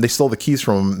stole the keys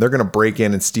from him. They're going to break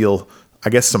in and steal, I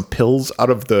guess, some pills out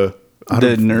of the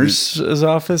nurse's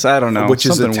office. I don't know. Which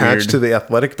is attached to the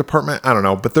athletic department. I don't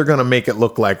know, but they're going to make it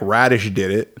look like Radish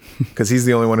did it because he's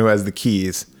the only one who has the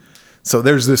keys. So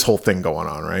there's this whole thing going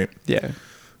on, right? Yeah.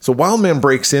 So Wild Man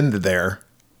breaks into there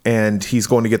and he's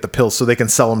going to get the pills so they can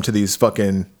sell them to these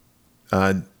fucking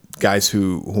guys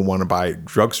who want to buy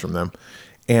drugs from them.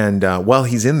 And while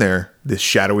he's in there, this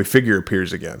shadowy figure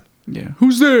appears again. Yeah.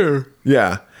 Who's there?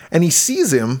 Yeah. And he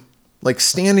sees him like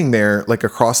standing there like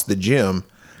across the gym.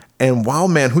 And Wild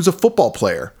Man, who's a football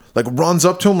player, like runs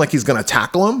up to him like he's gonna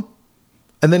tackle him,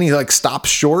 and then he like stops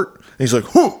short and he's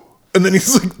like, "Whoo!" And then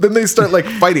he's like, then they start like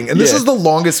fighting, and this is the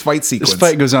longest fight sequence. This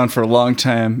fight goes on for a long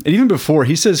time, and even before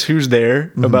he says "Who's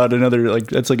there?" about another like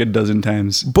that's like a dozen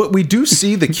times. But we do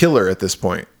see the killer at this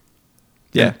point.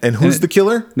 Yeah, and who's the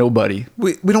killer? Nobody.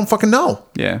 We don't fucking know.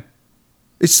 Yeah,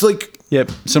 it's like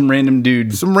some random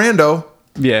dude, some rando.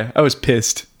 Yeah, I was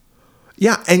pissed.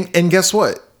 Yeah, and guess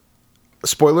what?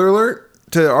 Spoiler alert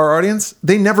to our audience: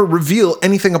 they never reveal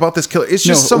anything about this killer. It's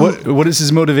just what is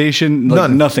his motivation? Like,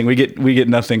 none. Nothing. We get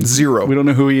nothing. Zero. We don't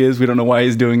know who he is. We don't know why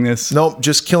he's doing this. Nope,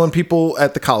 just killing people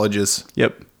at the colleges.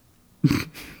 Yep.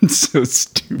 It's so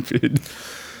stupid.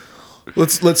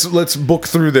 Let's book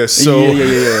through this. So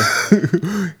yeah.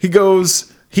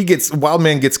 Wild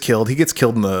Man gets killed. He gets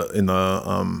killed in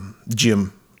the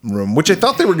gym room, which I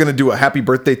thought they were going to do a happy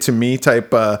birthday to me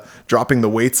type dropping the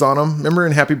weights on him. Remember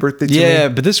in Happy Birthday to Me? Yeah,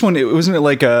 but this one, wasn't it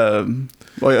like a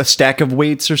stack of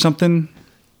weights or something?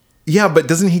 Yeah, but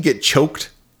doesn't he get choked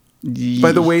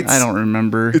by the weights? I don't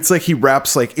remember. It's like he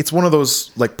wraps it's one of those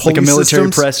like pulley a military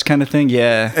systems. press kind of thing.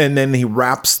 Yeah, and then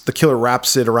the killer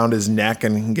wraps it around his neck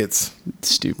and he gets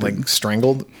stupid like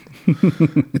strangled.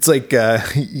 It's like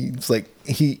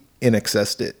he in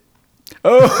excessed it.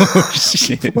 Oh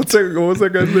shit! What was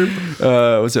that guy's name?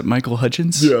 Was it Michael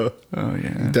Hutchins? Yeah. Oh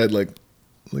yeah. Dead like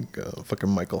fucking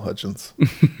Michael Hutchins.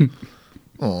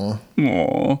 Aw.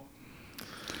 Aw.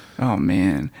 Oh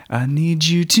man, I need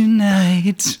you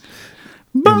tonight.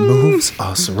 It moves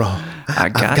us wrong.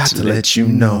 I've got to let you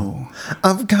know.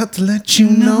 I've got to let you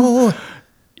know.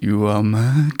 You are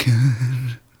my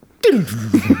kind.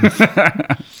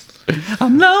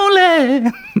 I'm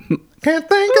lonely. Can't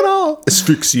think at all.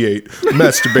 Asphyxiate,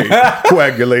 masturbate,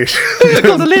 coagulate.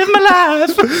 Gonna live my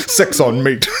life. Sex on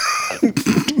mate.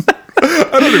 I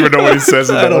don't even know what he says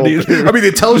in that. I don't either. I mean,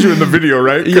 it tells you in the video,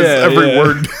 right? Because every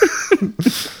word.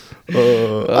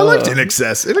 I liked In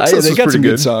Excess. In Excess they was got pretty some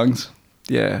good. good songs.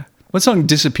 Yeah. What song?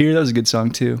 Disappear. That was a good song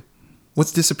too.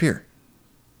 What's Disappear?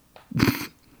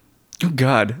 Oh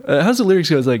God. How's the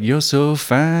lyrics go? It's like, you're so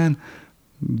fine.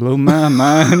 Blow my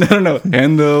mind. I don't know.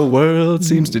 And the world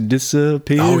seems to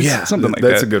disappear. Oh yeah, something like that.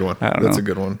 That's a good one. I don't know. That's a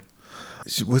good one.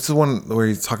 What's the one where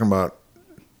he's talking about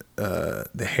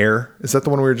the hair? Is that the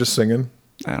one we were just singing?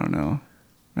 I don't know.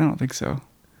 I don't think so.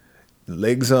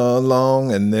 Legs are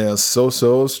long and they're so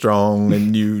strong,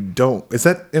 and you don't. Is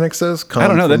that In Excess? I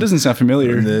don't know. That doesn't sound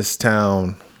familiar. In this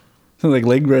town. Sounds like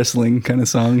leg wrestling kind of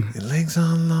song. Your legs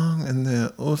are long and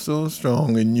they're so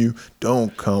strong, and you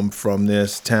don't come from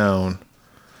this town.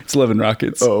 It's Love and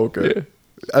Rockets. Oh, okay. Yeah.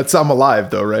 That's I'm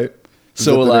Alive, though, right?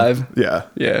 So Alive. Yeah.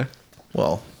 Yeah.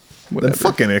 Well, whatever. then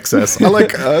fucking Excess. I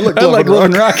like Love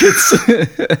and Rockets.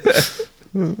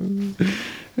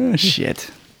 Oh,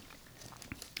 shit.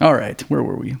 All right. Where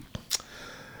were we?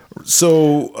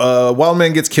 So Wild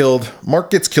Man gets killed.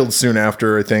 Mark gets killed soon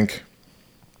after, I think.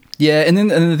 Yeah, and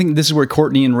then I think this is where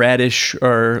Courtney and Radish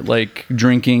are like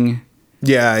drinking.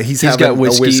 Yeah, he's having got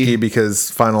whiskey. a whiskey because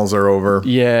finals are over.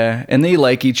 Yeah, and they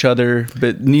like each other,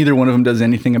 but neither one of them does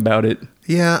anything about it.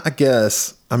 Yeah, I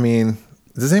guess. I mean,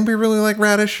 does anybody really like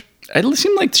Radish? It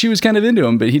seemed like she was kind of into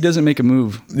him, but he doesn't make a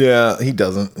move. Yeah, he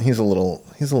doesn't. He's a little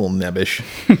nebbish.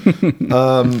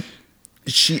 Yeah,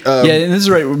 and this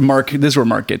is right. This is where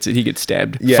Mark gets it. He gets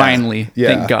stabbed. Yeah, Finally,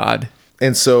 yeah. Thank God.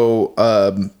 And so,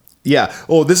 yeah.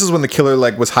 Oh, this is when the killer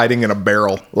like was hiding in a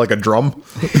barrel, like a drum.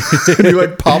 And he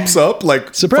like pops up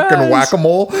like Surprise! Fucking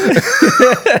whack-a-mole.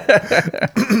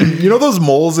 You know those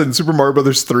moles in Super Mario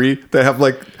Brothers 3 that have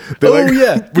like with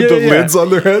the lids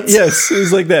on their heads? Yes, it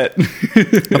was like that.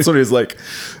 That's what he was like.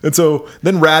 And so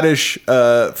then Radish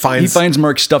finds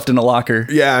Mark stuffed in a locker.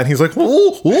 Yeah, and he's like,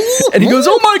 and he goes,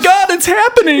 "Oh my God, it's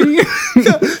happening!"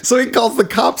 Yeah. So he calls the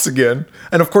cops again,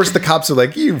 and of course the cops are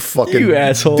like, "You fucking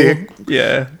asshole, dick.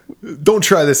 Yeah, don't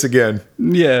try this again."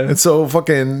 Yeah. And so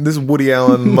fucking this Woody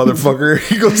Allen motherfucker,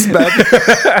 he goes back.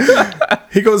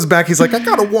 He's like, "I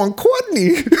gotta warn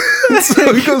Courtney."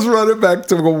 So he goes running back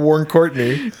to go warn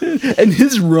Courtney. And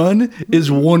his run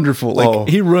is wonderful. Like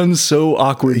he runs so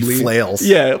awkwardly. He flails.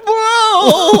 Yeah.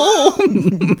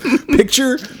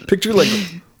 Picture like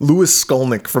Louis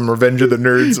Skolnick from Revenge of the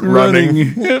Nerds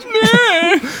running.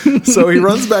 So he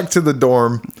runs back to the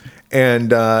dorm,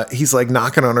 and he's like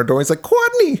knocking on her door. He's like,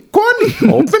 Courtney,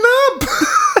 open up.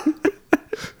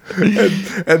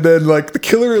 and then like the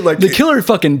killer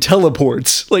fucking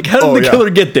teleports. Like, how did the killer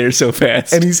get there so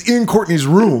fast? And he's in Courtney's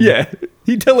room. Yeah,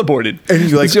 he teleported. And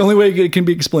he's like, it's the only way it can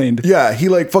be explained. Yeah, he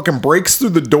like fucking breaks through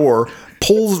the door,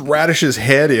 pulls Radish's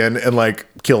head in, and like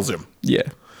kills him. Yeah.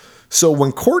 So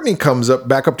when Courtney comes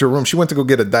back up to her room, she went to go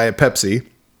get a Diet Pepsi.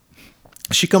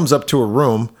 She comes up to her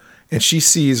room, and she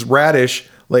sees Radish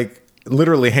like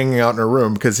literally hanging out in her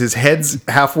room because his head's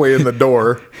halfway in the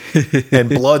door and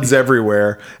blood's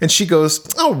everywhere. And she goes,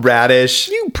 "Oh, Radish,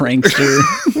 you prankster.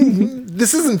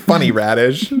 This isn't funny,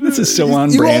 Radish. This is so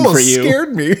on brand for you. You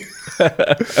almost scared me."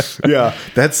 Yeah,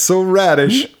 that's so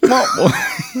Radish. The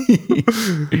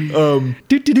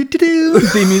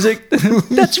music.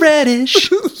 That's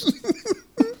Radish.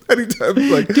 Anytime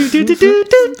it's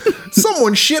like,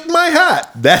 someone shit in my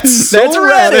hat. That's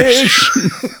Radish.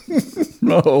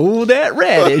 Oh, that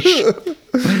Radish.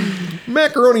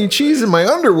 Macaroni and cheese in my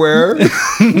underwear.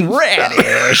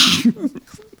 Radish.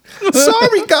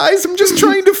 Sorry, guys. I'm just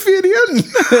trying to fit in.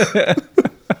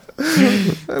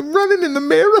 I'm running in the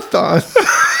marathon.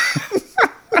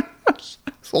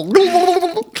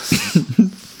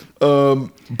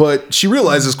 But she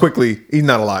realizes quickly he's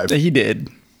not alive. He did.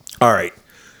 All right.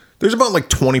 There's about like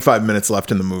 25 minutes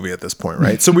left in the movie at this point,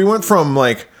 right? So we went from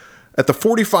like at the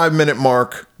 45-minute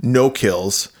mark, no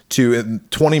kills, to in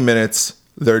 20 minutes,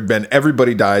 there had been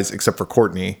everybody dies except for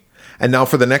Courtney. And now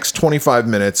for the next 25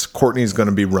 minutes, Courtney's going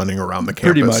to be running around the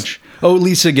campus. Pretty much. Oh,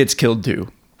 Lisa gets killed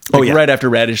too. Like right after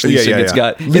Radish, Lisa gets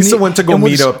got. Lisa went to go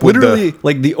meet up with literally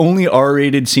like the only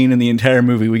R-rated scene in the entire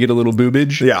movie. We get a little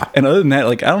boobage. Yeah. And other than that,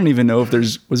 like I don't even know if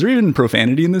was there even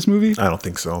profanity in this movie? I don't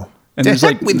think so. And there's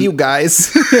like with you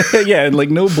guys. Yeah, and like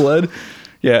no blood.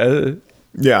 Yeah.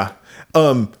 Yeah.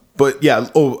 But yeah,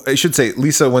 I should say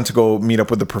Lisa went to go meet up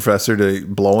with the professor to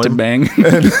blow him. To bang.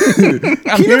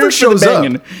 He never shows up.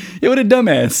 Yeah, what a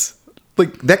dumbass.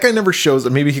 Like that guy never shows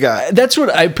up. Maybe he got. That's what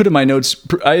I put in my notes.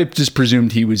 I just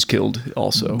presumed he was killed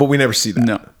also. But we never see that.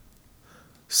 No.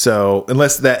 So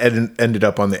unless that ended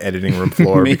up on the editing room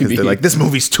floor because they're like, this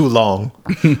movie's too long.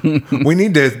 we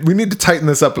need to tighten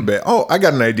this up a bit. Oh, I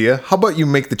got an idea. How about you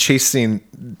make the chase scene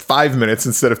 5 minutes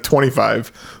instead of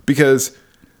 25? Because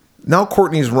now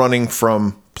Courtney's running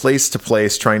from place to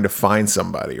place trying to find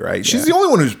somebody, right? She's the only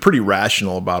one who's pretty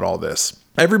rational about all this.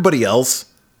 Everybody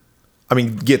else, I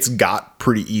mean, gets got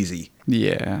pretty easy.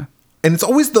 Yeah. And it's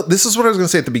always this is what I was going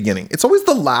to say at the beginning. It's always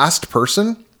the last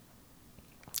person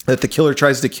that the killer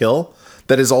tries to kill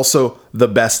that is also the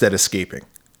best at escaping.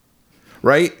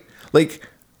 Right? Like,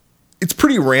 it's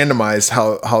pretty randomized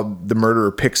how the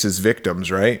murderer picks his victims,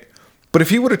 right? But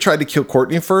if he would have tried to kill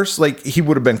Courtney first, like, he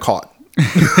would have been caught.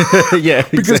 Yeah,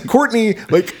 because exactly. Courtney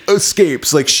like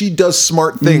escapes, like she does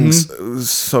smart things,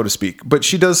 so to speak, but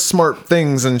she does smart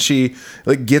things and she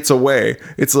like gets away.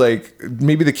 It's like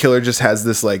maybe the killer just has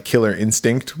this like killer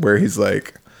instinct where he's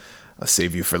like, I'll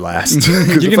save you for last.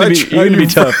 You're gonna be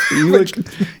tough. You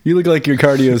look like your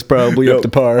cardio is probably up to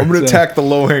par. I'm gonna attack the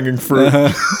low hanging fruit.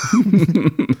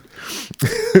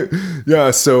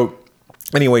 Yeah. So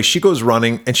anyway, she goes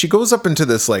running and she goes up into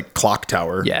this like clock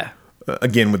tower. Yeah.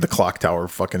 Again with the clock tower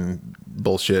fucking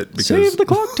bullshit. Because, save the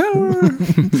clock tower.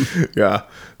 Yeah.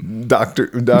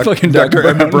 Dr.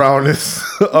 Emmett Brown is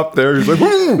up there. He's like,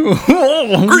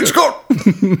 Great Scott.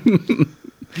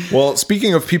 Well,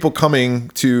 speaking of people coming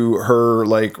to her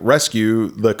like rescue,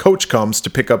 the coach comes to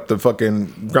pick up the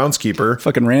fucking groundskeeper.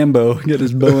 Fucking Rambo. Get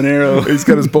his bow and arrow. He's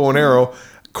got his bow and arrow.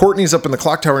 Courtney's up in the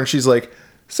clock tower and she's like,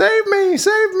 save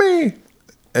me.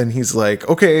 And he's like,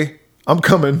 okay, I'm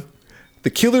coming. The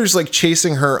killer's like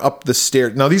chasing her up the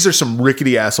stairs. Now, these are some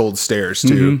rickety ass old stairs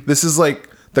too. Mm-hmm. This is like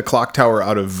the clock tower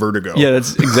out of Vertigo. Yeah,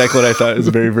 that's exactly what I thought. It was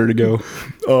very Vertigo.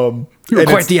 You were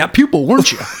quite the apt pupil,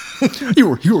 weren't you?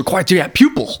 you were quite the apt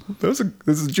pupil. This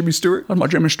is Jimmy Stewart. That's my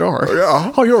Jimmy Stewart. Oh,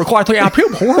 yeah. Oh, you were quite the apt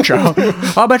pupil, weren't you?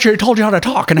 I bet you he told you how to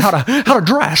talk and how to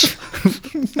dress.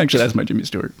 Actually, that's my Jimmy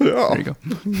Stewart. Yeah. There you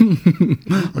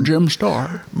go. Jim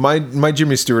Star. My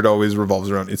Jimmy Stewart always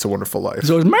revolves around It's a Wonderful Life.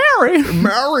 So it's Mary.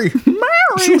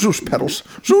 Zuzu's petals.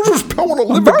 I want to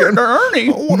live again. Ernie.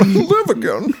 I want to live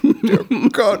again.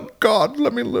 Dear God,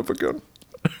 let me live again.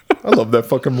 I love that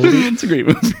fucking movie. It's a great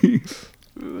movie.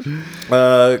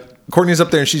 Courtney's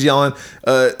up there and she's yelling.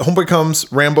 Homeboy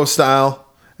comes Rambo style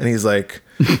and he's like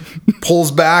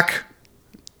pulls back,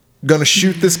 gonna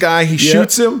shoot this guy. He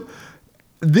shoots him.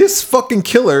 This fucking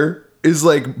killer is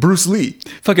like Bruce Lee.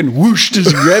 Fucking whoosh,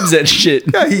 just grabs that shit.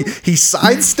 Yeah, he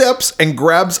sidesteps and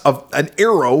grabs an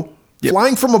arrow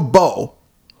flying from a bow,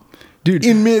 dude,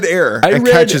 in midair and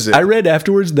catches it. I read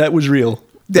afterwards that was real.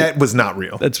 That was not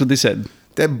real. That's what they said.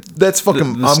 That's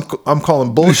fucking. I'm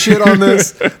calling bullshit on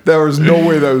this. There was no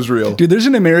way that was real, dude. There's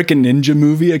an American Ninja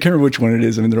movie. I can't remember which one it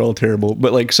is. I mean, they're all terrible,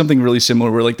 but like something really similar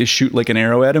where like they shoot like an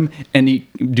arrow at him, and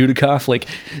Dudikoff like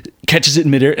catches it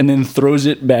in midair and then throws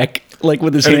it back like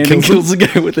with his hand and kills the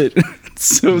guy with it.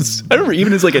 So I remember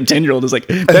even as like a 10-year-old is like,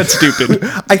 that's stupid.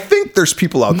 I think there's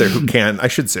people out there who can. I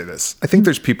should say this. I think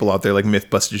there's people out there like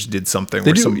MythBusters did something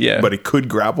where somebody could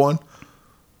grab one.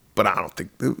 But I don't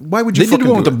think. Why would you? They did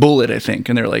one with a bullet, I think,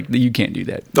 and they're like, "You can't do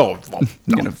that. Oh, well,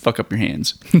 You're gonna fuck up your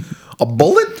hands." A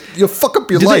bullet? You'll fuck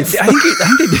up your life. I think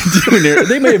they did do an arrow.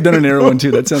 They may have done an arrow one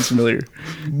too. That sounds familiar.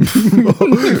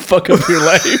 You fuck up your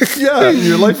life. Yeah,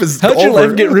 your life is. How'd your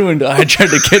life get ruined? I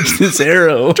tried to catch this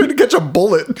arrow. Tried to catch a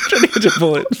bullet.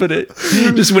 But it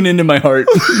just went into my heart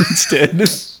instead.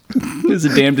 It was the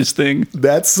damnedest thing.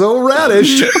 That's so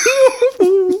radish.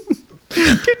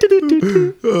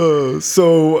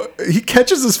 So he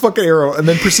catches this fucking arrow and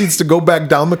then proceeds to go back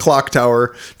down the clock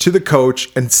tower to the coach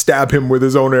and stab him with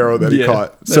his own arrow that he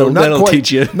caught. So that'll teach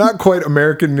you. Not quite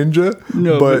American Ninja,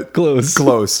 but close.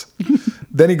 Close.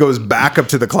 Then he goes back up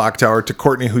to the clock tower to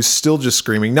Courtney, who's still just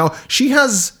screaming. Now she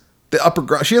has the upper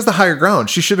ground. She has the higher ground.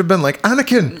 She should have been like,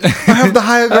 Anakin, I have the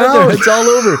higher ground. It's all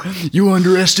over. You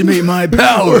underestimate my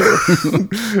power.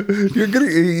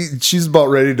 She's about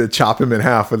ready to chop him in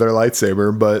half with her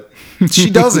lightsaber, but she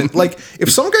doesn't. Like, if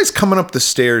some guy's coming up the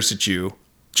stairs at you,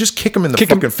 just kick him in the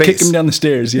fucking face. Kick him down the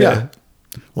stairs, yeah.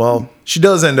 Well, she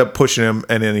does end up pushing him,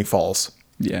 and then he falls.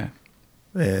 Yeah.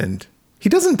 And he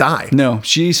doesn't die. No,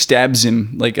 she stabs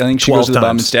him. Like, I think she goes to the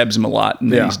bottom and stabs him a lot, and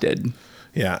then he's dead.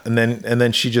 Yeah, and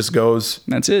then she just goes.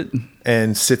 That's it.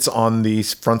 And sits on the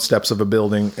front steps of a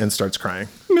building and starts crying.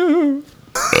 No.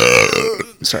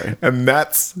 Sorry. And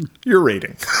that's your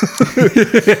rating.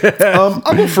 I'll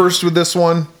go first with this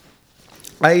one.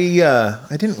 I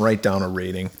didn't write down a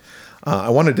rating. I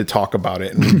wanted to talk about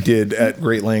it, and we did at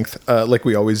great length, like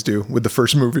we always do with the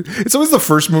first movie. It's always the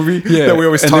first movie that we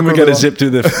always talk about. And then we got to zip to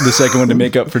the second one to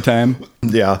make up for time.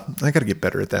 Yeah, I got to get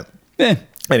better at that.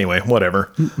 Anyway,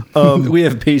 whatever. We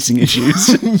have pacing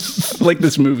issues, like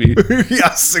this movie.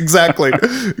 Yes, exactly.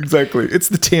 It's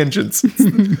the tangents.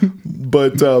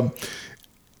 But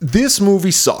this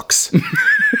movie sucks,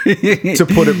 to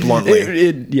put it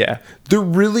bluntly. Yeah. There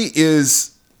really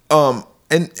is, and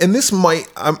this might,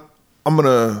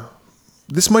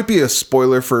 this might be a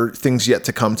spoiler for things yet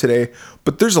to come today,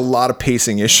 but there's a lot of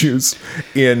pacing issues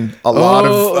in a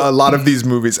lot of these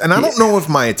movies. And I don't know if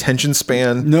my attention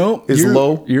span is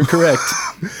low. You're correct.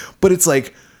 But it's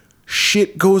like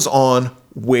shit goes on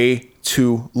way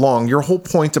too long. Your whole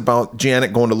point about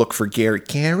Janet going to look for Gary.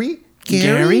 Gary?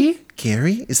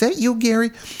 Is that you, Gary?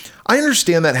 I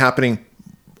understand that happening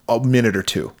a minute or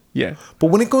two. Yeah.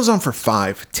 But when it goes on for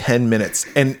 5-10 minutes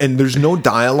and there's no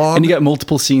dialogue. And you got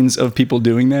multiple scenes of people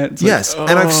doing that. It's yes. Like,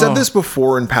 and I've said this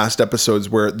before in past episodes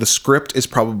where the script is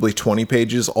probably 20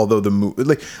 pages, although the movie,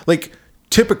 like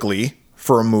typically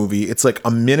for a movie, it's like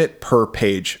a minute per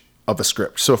page of a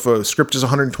script. So if a script is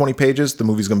 120 pages, the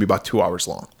movie's going to be about 2 hours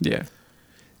long. Yeah.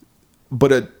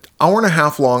 But an hour and a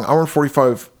half long, hour and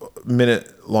 45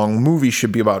 minute long movie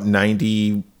should be about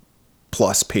 90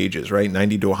 plus pages, right?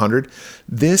 90 to 100.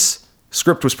 This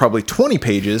script was probably 20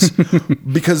 pages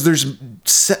because there's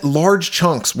large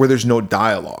chunks where there's no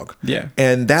dialogue. Yeah.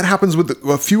 And that happens with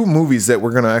a few movies that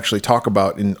we're going to actually talk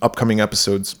about in upcoming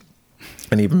episodes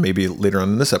and even maybe later on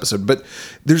in this episode. But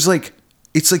there's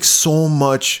it's like so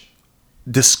much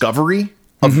discovery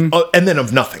of, and then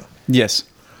of nothing. Yes.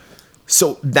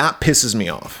 So that pisses me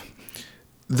off.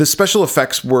 The special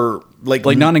effects were like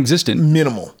non-existent,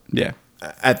 minimal. Yeah.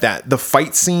 At that, the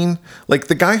fight scene, like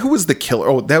the guy who was the killer.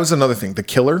 Oh, that was another thing. The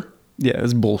killer. Yeah,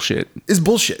 it's bullshit. Is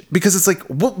bullshit because it's like,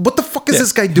 what the fuck is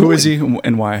this guy doing? Who is he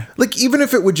and why? Like, even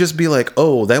if it would just be like,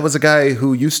 oh, that was a guy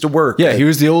who used to work. Yeah, he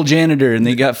was the old janitor and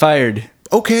they got fired.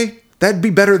 Okay, that'd be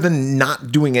better than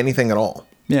not doing anything at all.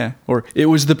 Yeah, or it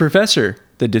was the professor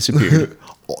that disappeared.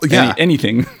 Yeah,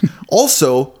 anything.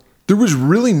 Also, there was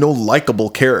really no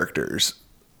likable characters.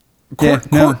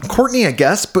 Courtney, I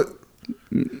guess, but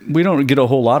we don't get a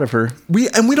whole lot of her. We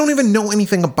don't even know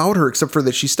anything about her except for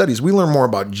that she studies. We learn more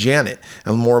about Janet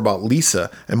and more about Lisa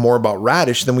and more about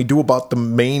Radish than we do about the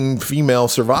main female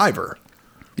survivor.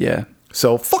 Yeah.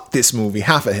 So fuck this movie,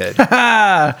 half a head.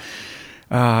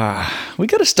 We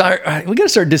gotta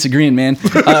start disagreeing, man.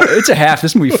 It's a half.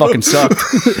 This movie fucking sucked.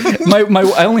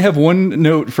 I only have one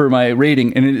note for my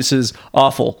rating, and it says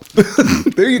awful.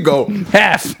 There you go.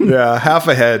 Half. Yeah, half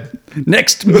a head.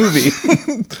 Next movie.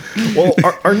 Well,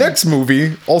 our next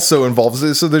movie also involves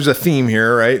this. So there's a theme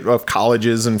here, right, of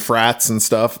colleges and frats and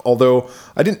stuff. Although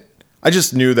I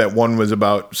just knew that one was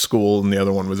about school and the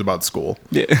other one was about school.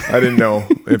 Yeah. I didn't know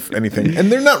if anything, and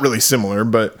they're not really similar,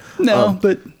 but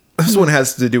but. This one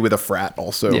has to do with a frat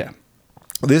also. Yeah.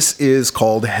 This is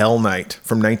called Hell Night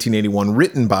from 1981,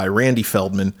 written by Randy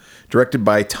Feldman, directed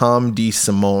by Tom D.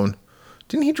 Simone.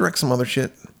 Didn't he direct some other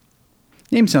shit?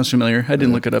 Name sounds familiar. I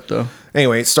didn't look it up, though.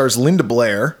 Anyway, it stars Linda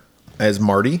Blair as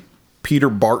Marty, Peter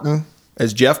Barton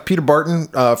as Jeff. Peter Barton,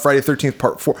 Friday the 13th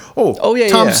Part 4. Oh yeah,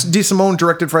 Tom yeah. DeSimone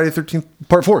directed Friday the 13th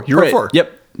Part 4. You're Part right. 4.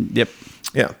 Yep.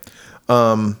 Yeah.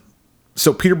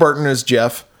 So Peter Barton as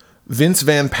Jeff. Vince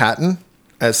Van Patten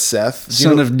as Seth.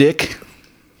 Son of Dick.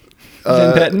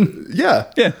 Van Patten. Yeah.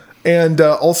 Yeah. And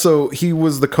also, he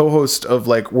was the co-host of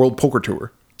like World Poker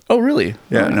Tour. Oh, really?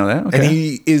 Yeah. I didn't know that. Okay. And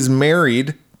he is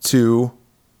married to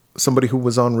somebody who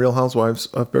was on Real Housewives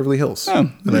of Beverly Hills.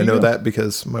 Oh, and I know that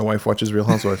because my wife watches Real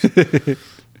Housewives.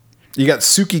 You got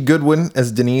Suki Goodwin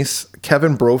as Denise,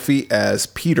 Kevin Brophy as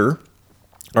Peter.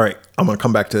 All right, I'm going to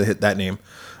come back to hit that name.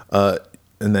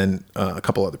 And then a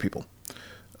couple other people.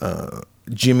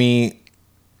 Jimmy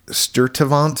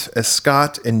Sturtevant as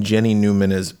Scott and Jenny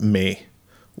Newman as Mae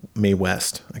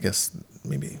West. I guess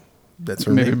maybe that's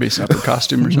her name. Based off her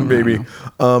costume or something. Maybe.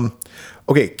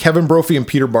 Okay, Kevin Brophy and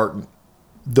Peter Barton.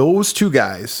 Those two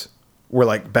guys were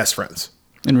like best friends.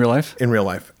 In real life? In real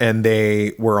life. And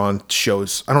they were on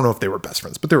shows. I don't know if they were best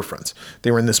friends, but they were friends.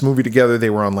 They were in this movie together. They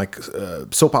were on like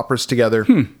soap operas together.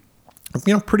 You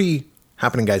know, pretty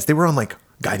happening guys. They were on like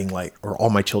Guiding Light or All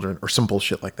My Children or some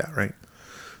bullshit like that, right?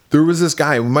 There was this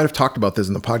guy, we might have talked about this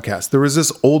in the podcast. There was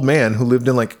this old man who lived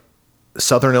in like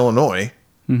Southern Illinois.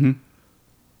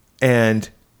 And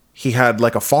he had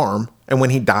like a farm. And when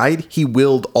he died, he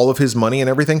willed all of his money and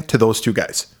everything to those two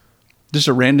guys. Just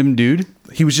a random dude?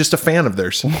 He was just a fan of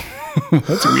theirs.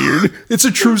 That's weird. It's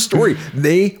a true story.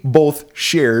 They both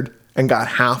shared and got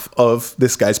half of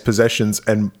this guy's possessions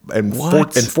and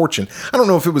fortune. I don't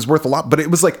know if it was worth a lot, but it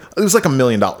was like $1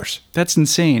 million. That's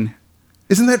insane.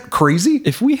 Isn't that crazy?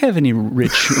 If we have any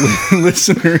rich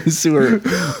listeners who are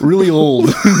really old,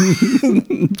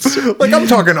 like I'm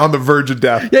talking on the verge of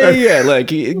death. Yeah. Like,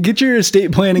 get your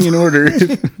estate planning in order.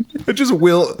 Just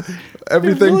will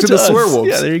everything to the swearwolves.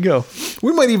 Yeah, there you go.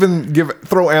 We might even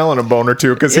throw Alan a bone or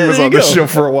two because he was on the show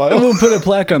for a while. And we'll put a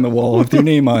plaque on the wall with your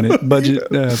name on it, budget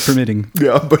permitting.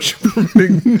 Yeah, budget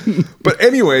permitting. But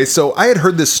anyway, so I had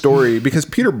heard this story because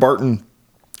Peter Barton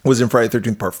was in Friday the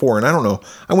 13th Part 4. And I don't know,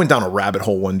 I went down a rabbit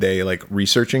hole one day, like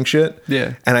researching shit.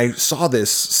 Yeah. And I saw this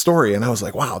story and I was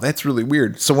like, wow, that's really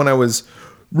weird. So when I was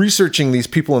researching these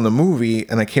people in the movie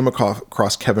and I came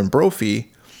across Kevin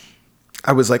Brophy,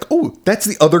 I was like, oh, that's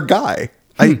the other guy.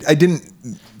 I didn't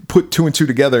put two and two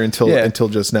together until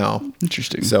just now.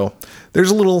 Interesting. So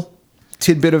there's a little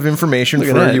tidbit of information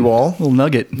for you all. Little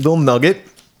nugget.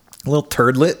 Little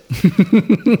turdlet.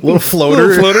 A little floater.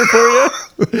 Little floater for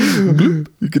you.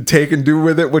 You could take and do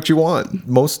with it what you want.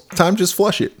 Most time, just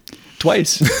flush it.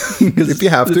 Twice. If you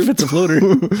have to. If it's a floater.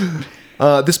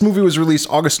 This movie was released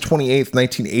August 28th,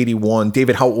 1981.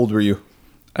 David, how old were you?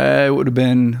 I would have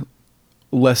been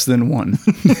less than 1.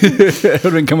 I would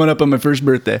have been coming up on my first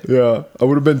birthday. Yeah. I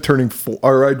would have been turning 4.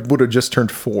 Or I would have just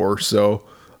turned 4. So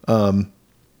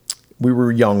we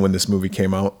were young when this movie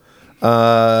came out.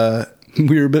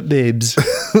 We were but babes.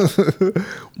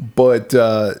 But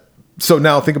so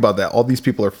now think about that. All these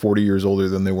people are 40 years older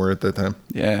than they were at that time.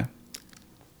 Yeah.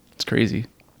 It's crazy.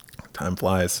 Time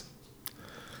flies.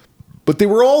 But they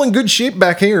were all in good shape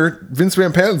back here. Vince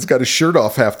Van Patten's got his shirt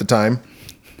off half the time.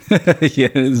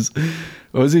 Yes.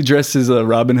 What was he dressed as,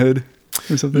 Robin Hood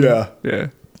or something? Yeah.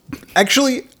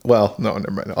 Actually, well, no,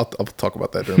 never mind. I'll talk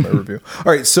about that during my review.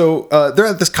 All right, so they're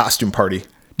at this costume party.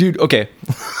 Dude, okay.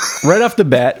 Right off the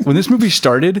bat, when this movie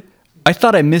started, I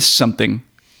thought I missed something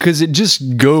because it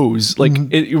just goes like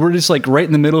we're just like right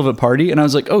in the middle of a party, and I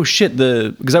was like, "Oh shit!"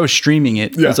 Because I was streaming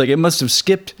it, it's like it must have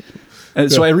skipped,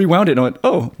 and so I rewound it and I went,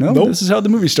 "Oh no, this is how the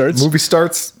movie starts." Movie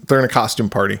starts. They're in a costume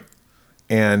party,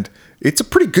 and it's a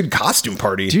pretty good costume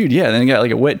party, dude. Yeah, then you got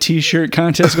like a wet T-shirt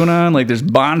contest going on. Like there's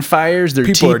bonfires. There's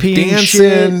people are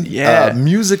dancing. Shit. Yeah,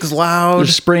 music's loud. They're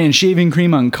spraying shaving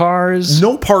cream on cars.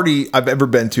 No party I've ever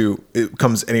been to it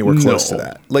comes anywhere close to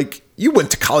that. Like you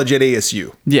went to college at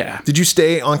ASU. Yeah. Did you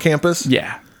stay on campus?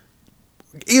 Yeah.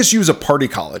 ASU is a party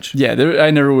college. Yeah,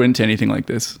 I never went to anything like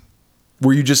this.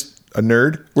 Were you just a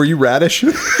nerd? Were you radish?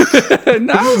 No,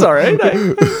 I was all right.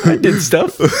 I did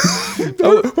stuff.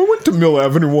 I went to Mill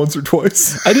Avenue once or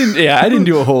twice. I didn't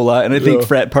do a whole lot. And I think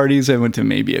frat parties, I went to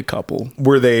maybe a couple.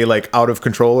 Were they like out of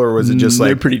control or was it just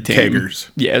like pretty tame. keggers?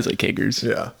 Yeah, it was like keggers.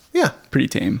 Yeah. Pretty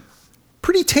tame.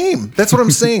 Pretty tame. That's what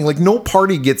I'm saying. Like no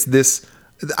party gets this.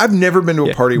 I've never been to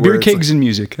a party where beer kegs and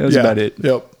music. That was about it.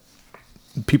 Yep.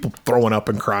 People throwing up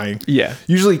and crying. Yeah.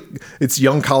 Usually it's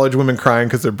young college women crying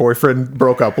because their boyfriend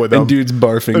broke up with them. And dudes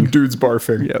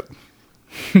barfing. Yep.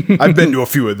 I've been to a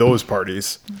few of those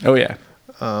parties. Oh, yeah.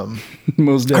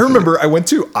 Most definitely. I remember I went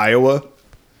to Iowa.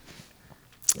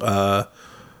 I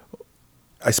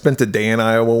spent a day in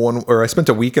Iowa I spent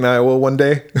a week in Iowa one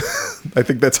day. I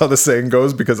think that's how the saying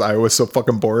goes, because Iowa's so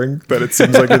fucking boring that it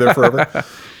seems like you're there forever.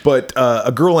 But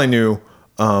a girl I knew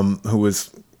who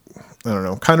was, I don't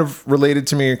know, kind of related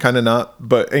to me, kind of not.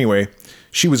 But anyway,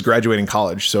 she was graduating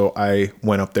college. So I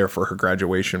went up there for her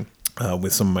graduation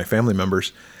with some of my family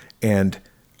members. And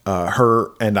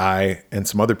her and I and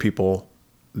some other people,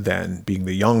 then being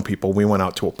the young people, we went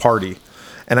out to a party.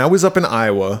 And I was up in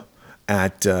Iowa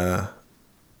at the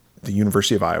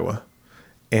University of Iowa.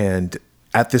 And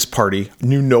at this party,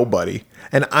 knew nobody.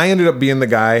 And I ended up being the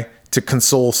guy to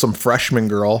console some freshman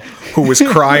girl who was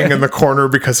crying in the corner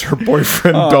because her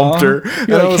boyfriend dumped her.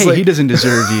 And I was like, he doesn't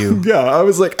deserve you. Yeah, I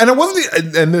was like, and I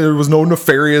wasn't, and there was no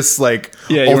nefarious, like,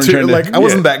 I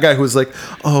wasn't that guy who was like,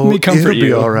 oh, it'll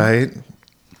be all right.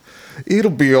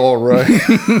 It'll be all right.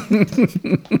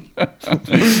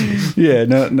 Yeah,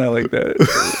 not like that.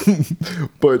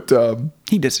 But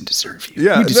he doesn't deserve you.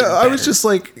 Yeah, I was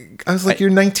better.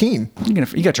 you're 19.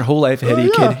 You got your whole life ahead of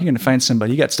you, kid. You're gonna find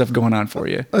somebody. You got stuff going on for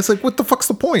you. I was like, what the fuck's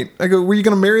the point? I go, were you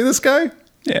gonna marry this guy?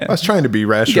 Yeah, I was trying to be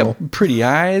rational. You got pretty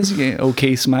eyes. You got an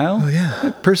okay smile. Oh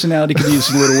yeah, personality could use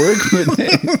a little work,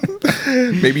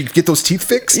 but maybe get those teeth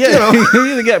fixed. Yeah,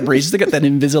 they got braces. They got that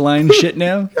Invisalign shit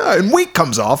now. Yeah, and weight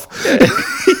comes off. Yeah,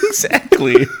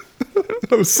 exactly.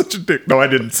 I was such a dick. No, I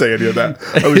didn't say any of that.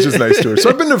 I was just nice to her.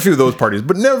 So I've been to a few of those parties,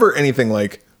 but never anything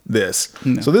like this.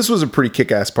 No. So this was a pretty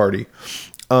kick-ass party.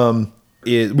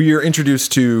 We are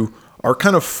introduced to our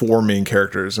kind of four main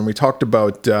characters, and we talked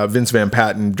about Vince Van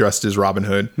Patten dressed as Robin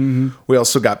Hood. Mm-hmm. We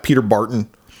also got Peter Barton,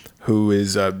 who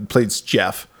is plays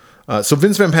Jeff. So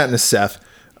Vince Van Patten is Seth.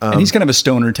 And he's kind of a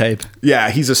stoner type.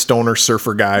 Yeah, he's a stoner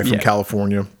surfer guy from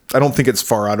California. I don't think it's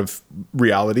far out of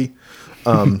reality.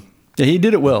 Yeah, he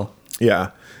did it well.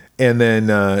 Yeah. And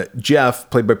then Jeff,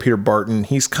 played by Peter Barton,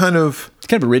 he's kind of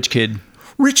a rich kid.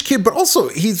 Rich kid, but also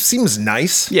he seems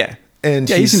nice. Yeah. And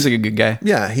he seems like a good guy.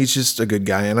 Yeah, he's just a good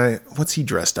guy. And what's he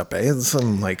dressed up as?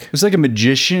 Some like... It was like a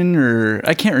magician, or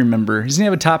I can't remember. Doesn't he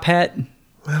have a top hat?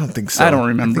 I don't think so. I don't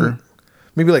remember.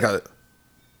 Maybe like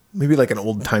an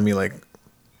old timey like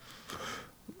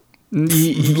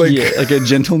a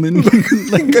gentleman.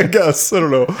 like I guess, I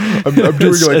don't know. I'm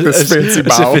doing like this fancy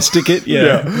bow. Sophisticate,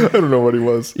 yeah. I don't know what he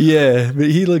was. Yeah, but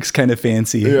he looks kind of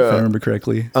fancy, if I remember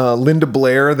correctly. Linda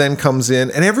Blair then comes in,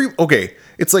 and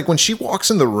it's like when she walks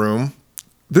in the room,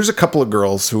 there's a couple of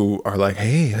girls who are like,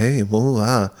 hey, blah, blah,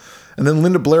 blah. And then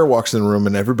Linda Blair walks in the room,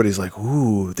 and everybody's like,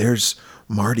 ooh, there's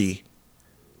Marty.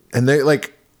 And they're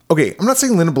like, okay, I'm not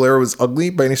saying Linda Blair was ugly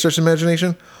by any stretch of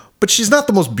imagination, but she's not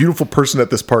the most beautiful person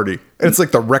at this party. And it's like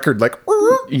the record, like...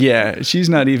 Yeah, she's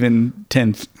not even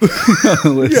 10th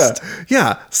on the list.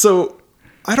 Yeah. So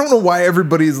I don't know why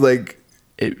everybody's like...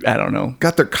 I don't know.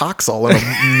 Got their cocks all in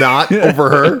a knot over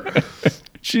her.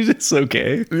 She's just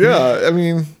okay. Yeah, I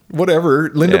mean, whatever.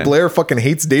 Linda Blair fucking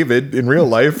hates David in real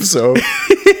life, so...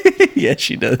 Yeah,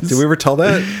 she does. Did we ever tell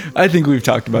that? I think we've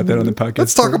talked about that on the podcast.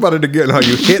 Let's talk about it again, how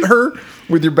you hit her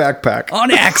with your backpack.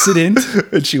 On accident.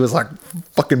 And she was like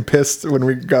fucking pissed when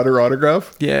we got her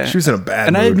autograph. Yeah. She was in a bad mood.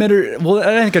 And I had met her, well,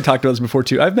 I think I talked about this before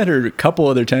too. I've met her a couple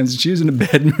other times, and she was in a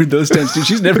bad mood those times too.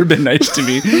 She's never been nice to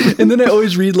me. And then I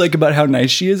always read like about how nice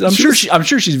she is. I'm sure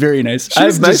she's very nice.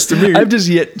 She's nice to me.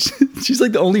 She's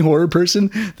like the only horror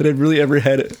person that I've really ever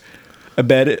had a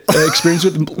bad experience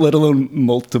with, let alone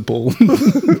multiple.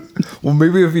 Well,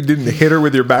 maybe if you didn't hit her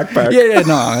with your backpack.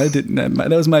 No, I didn't. That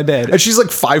was my bad. And she's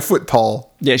like 5 foot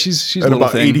tall. Yeah, she's and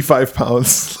about 85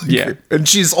 pounds. Yeah, and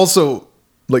she's also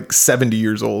like 70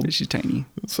 years old. She's tiny,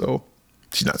 so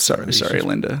she's not sorry,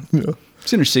 Linda. Yeah,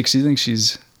 she's in her 60s. I think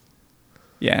she's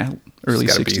early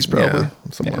 60s probably,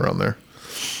 somewhere around there.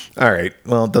 All right.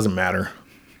 Well, it doesn't matter.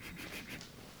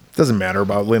 It doesn't matter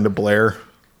about Linda Blair.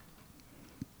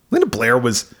 Linda Blair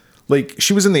was like,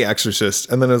 she was in The Exorcist,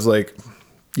 and then it was like,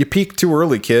 you peaked too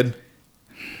early, kid.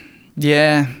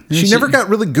 Yeah. She never got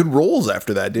really good roles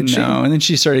after that, did she? No, and then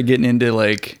she started getting into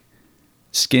like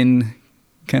skin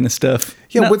kind of stuff.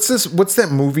 Yeah, what's that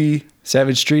movie?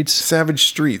 Savage Streets? Savage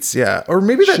Streets, yeah. Or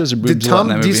maybe did Tom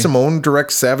DeSimone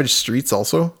direct Savage Streets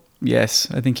also? Yes,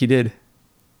 I think he did.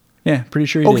 Yeah, pretty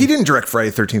sure he did. He didn't direct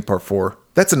Friday the 13th Part 4.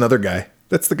 That's another guy.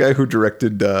 That's the guy who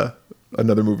directed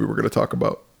another movie we're going to talk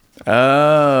about.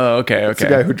 Oh, okay. It's the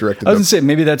guy who directed. I was going to say,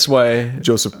 maybe that's why.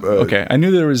 Joseph. Okay, I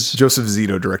knew there was. Joseph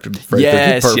Zito directed Friday the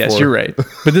 13th Part 4. Yes, you're right.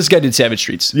 But this guy did Savage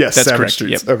Streets. Yes, that's Savage correct.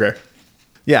 Streets. Yep. Okay.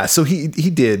 Yeah, so he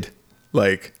did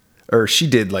like, or she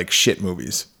did like shit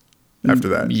movies after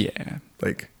that. Yeah.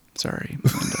 Like. Sorry,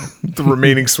 the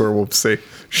remaining swear will say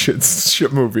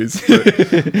shit movies.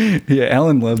 Yeah,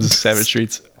 Alan loves Savage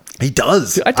Streets. He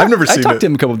does. I've never seen it. I talked to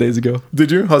him a couple of days ago.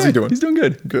 Did you? How's he doing? He's doing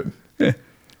good. Good. Yeah.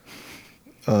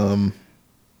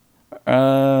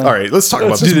 All right, let's talk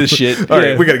about do this shit. All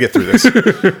right, we got to get through this.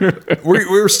 we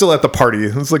were still at the party.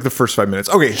 It was like the first 5 minutes.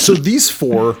 Okay, so these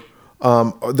 4,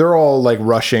 they're all like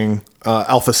rushing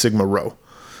Alpha Sigma Rho.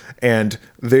 And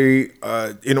they,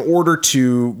 in order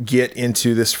to get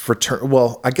into this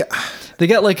they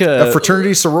got like a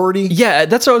fraternity sorority. Yeah,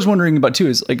 that's what I was wondering about too.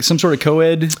 Is like some sort of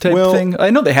co-ed type thing. I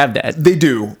know they have that. They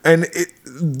do, and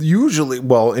usually,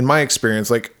 in my experience,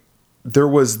 like there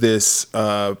was this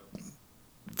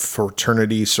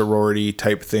fraternity sorority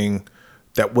type thing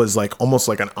that was like almost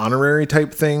like an honorary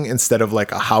type thing instead of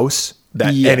like a house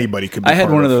that anybody could be I had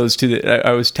part one of those too that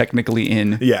I was technically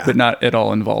in, but not at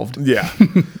all involved. Yeah.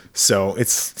 So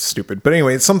it's stupid. But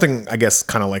anyway, it's something, I guess,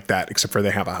 kind of like that, except for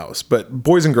they have a house. But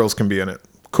boys and girls can be in it.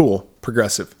 Cool.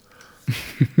 Progressive.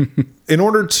 In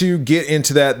order to get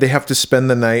into that, they have to spend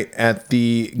the night at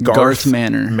the Garth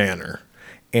Manor.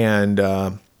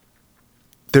 And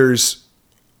there's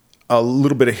a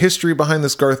little bit of history behind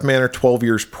this Garth Manor 12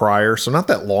 years prior. So not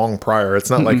that long prior. It's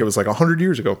not like it was like 100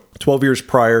 years ago. 12 years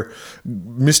prior,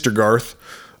 Mr. Garth,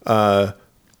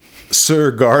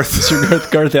 Sir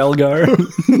Garth Algar.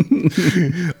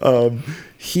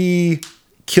 He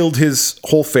killed his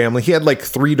whole family. He had like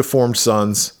 3 deformed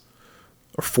sons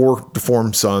or 4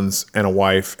 deformed sons and a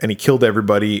wife, and he killed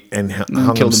everybody and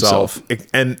hung himself.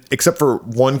 And except for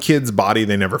one kid's body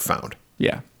they never found.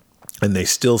 Yeah. And they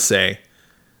still say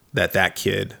that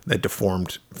kid, that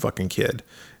deformed fucking kid,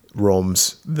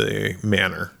 roams the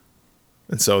manor.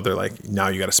 And so they're like, now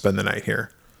you got to spend the night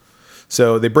here.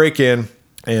 So they break in,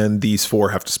 and these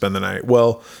 4 have to spend the night.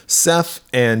 Well, Seth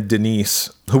and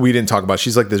Denise, who we didn't talk about,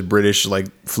 she's like this British, like,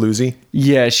 floozy.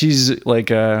 Yeah, she's like,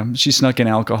 she snuck in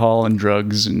alcohol and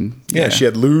drugs. And yeah, she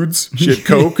had lewds. She had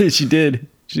coke. She did.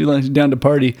 She went down to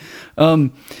party.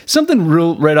 Something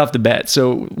real right off the bat.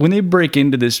 So when they break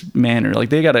into this manor, like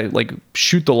they gotta like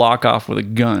shoot the lock off with a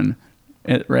gun,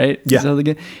 right? Yeah.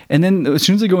 And then as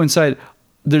soon as they go inside,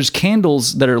 there's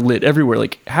candles that are lit everywhere.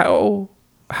 Like how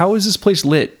is this place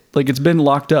lit? Like it's been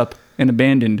locked up and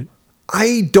abandoned.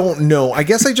 I don't know. I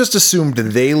guess I just assumed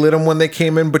they lit them when they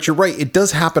came in, but you're right. It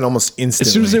does happen almost instantly.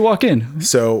 As soon as they walk in.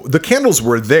 So the candles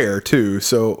were there too.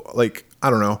 So like, I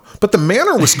don't know. But the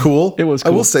manor was cool. It was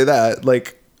cool. I will say that.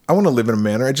 Like, I want to live in a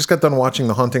manor. I just got done watching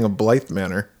The Haunting of Blythe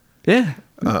Manor. Yeah.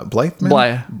 Blythe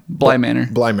Manor? Bly Manor.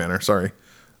 Bly Manor, sorry.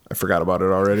 I forgot about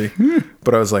it already.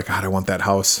 But I was like, God, I want that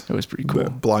house. It was pretty cool. The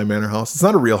Bly Manor house. It's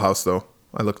not a real house, though.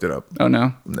 I looked it up. Oh,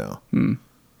 no? No.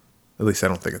 At least I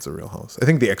don't think it's a real house. I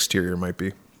think the exterior might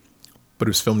be. But it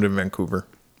was filmed in Vancouver.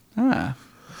 Ah.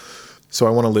 So I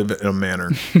want to live in a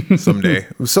manor someday.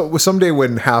 So someday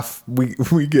when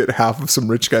we get half of some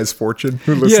rich guy's fortune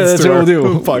who listens to our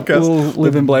podcast, we'll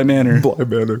live in Bly Manor. Bly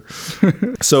Manor.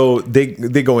 So they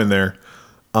go in there,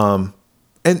 and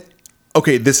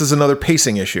okay, this is another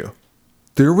pacing issue.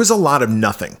 There was a lot of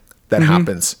nothing that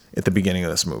happens at the beginning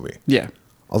of this movie. Yeah,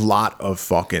 a lot of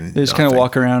fucking. They just kind of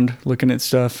walk around looking at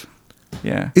stuff.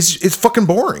 Yeah, it's fucking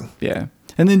boring. Yeah.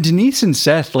 And then Denise and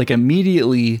Seth like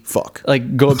immediately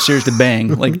like go upstairs to bang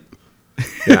like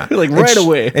like right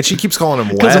away. And she keeps calling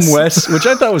him Wes. Calls him Wes, which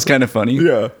I thought was kind of funny.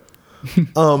 Yeah.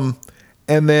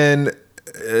 And then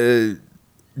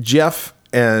Jeff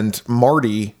and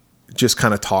Marty just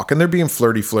kind of talk, and they're being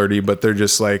flirty, but they're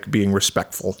just like being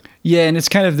respectful. Yeah, and it's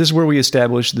kind of this is where we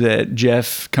established that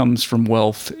Jeff comes from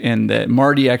wealth and that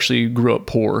Marty actually grew up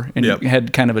poor and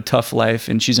had kind of a tough life,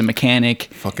 and she's a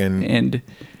mechanic. And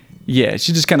yeah,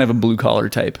 she's just kind of a blue collar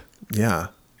type. Yeah.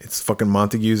 It's fucking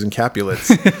Montagues and Capulets.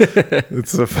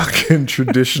 It's a fucking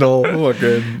traditional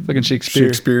fucking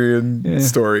Shakespearean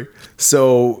story.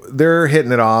 So they're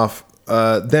hitting it off.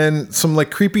 Then some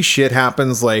like creepy shit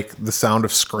happens, like the sound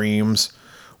of screams.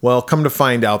 Well, come to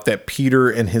find out that Peter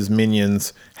and his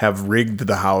minions have rigged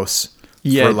the house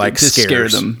for like to scare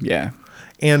them. Yeah.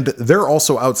 And they're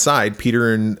also outside.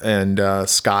 Peter and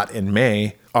Scott and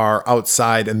May are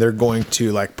outside, and they're going to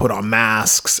like put on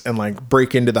masks and like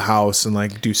break into the house and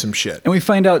like do some shit. And we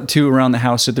find out too around the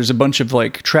house that there's a bunch of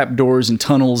like trap doors and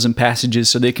tunnels and passages,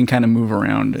 so they can kind of move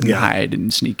around and hide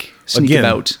and sneak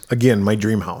about. Again, my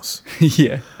dream house.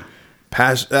 Yeah.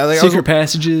 Secret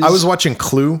passages. I was watching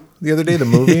Clue the other day, the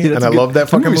movie, and I love that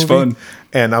fucking movie. Fun.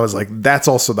 And I was like, that's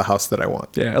also the house that I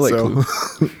want. Yeah, I like Clue.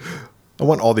 I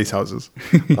want all these houses.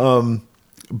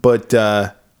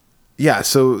 Yeah,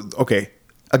 so, okay.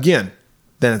 Again,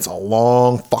 then it's a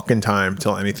long fucking time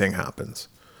till anything happens.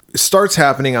 It starts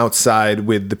happening outside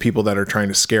with the people that are trying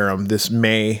to scare him. This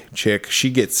May chick, she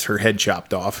gets her head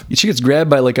chopped off. She gets grabbed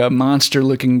by like a monster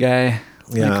looking guy.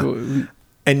 Yeah.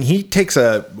 And he takes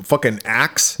a fucking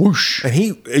axe. Whoosh.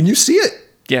 And you see it.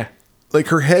 Yeah. Like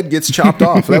her head gets chopped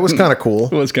off. That was kind of cool.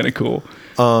 It was kind of cool.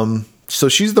 So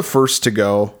she's the first to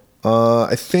go.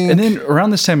 I think. And then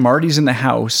around this time, Marty's in the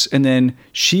house, and then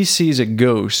she sees a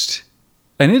ghost,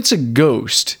 and it's a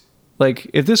ghost.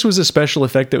 Like, if this was a special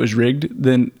effect that was rigged,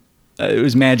 then it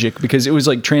was magic because it was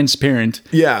like transparent,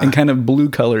 and kind of blue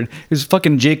colored. It was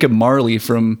fucking Jacob Marley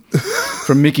from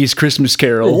Mickey's Christmas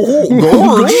Carol. Oh,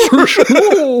 gosh.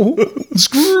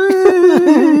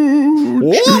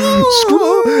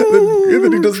 And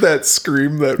then he does that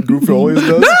scream that Goofy always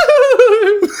does.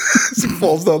 He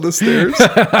falls down the stairs.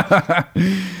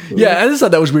 Yeah, I just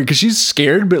thought that was weird because she's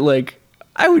scared, but like,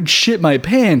 I would shit my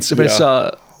pants if I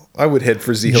saw. I would head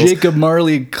for Z Hills. Jacob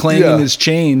Marley clanging his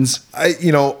chains.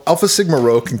 Alpha Sigma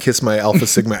Rho can kiss my Alpha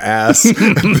Sigma ass.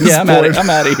 I'm out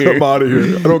of here. I'm out of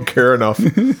here. I don't care enough.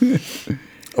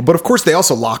 But of course, they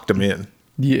also locked him in.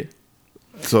 Yeah.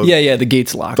 So the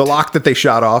gate's locked. The lock that they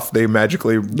shot off, they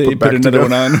magically put another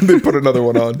one on. They put another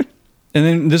one on. And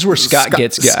then this is where Scott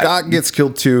gets got. Scott gets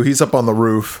killed too. He's up on the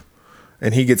roof,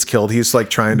 and he gets killed. He's like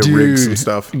trying to rig some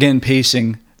stuff. Again,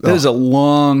 pacing. That is a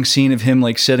long scene of him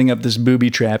like setting up this booby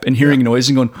trap and hearing noise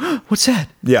and going, oh, "What's that?"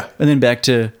 Yeah. And then back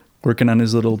to working on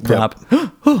his little prop.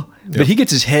 Yep. But he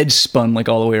gets his head spun like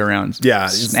all the way around. Yeah,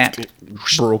 snap,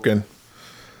 broken.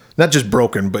 Not just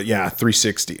broken, but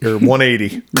 360 or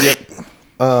 180.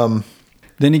 Yep.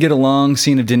 Then you get a long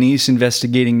scene of Denise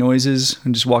investigating noises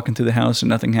and just walking through the house and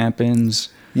nothing happens.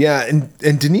 Yeah,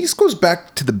 and Denise goes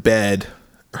back to the bed.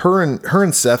 Her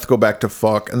and Seth go back to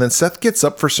fuck, and then Seth gets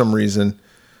up for some reason,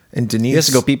 and Denise he has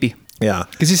to go pee-pee. Yeah.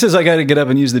 Because he says, I got to get up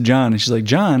and use the John. And she's like,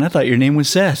 John, I thought your name was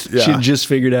Seth. Yeah. She had just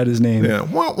figured out his name. Yeah.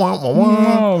 Wah, wah, wah,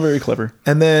 wah. Oh, very clever.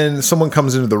 And then someone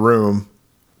comes into the room,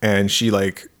 and she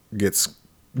gets...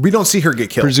 We don't see her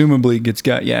get killed. Presumably gets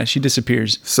got. Yeah, she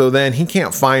disappears. So then he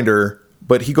can't find her,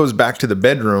 but he goes back to the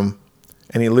bedroom,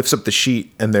 and he lifts up the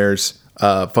sheet, and there's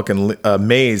fucking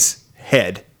May's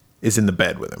head is in the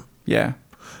bed with him. Yeah.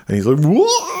 And he's like,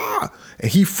 whoa!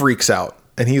 And he freaks out.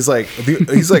 And he's like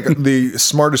the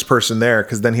smartest person there,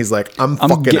 because then he's like, I'm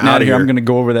fucking getting out of here. I'm going to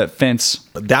go over that fence.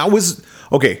 That was,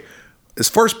 okay, as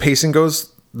far as pacing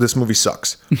goes, this movie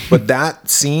sucks. But that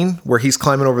scene where he's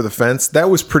climbing over the fence, that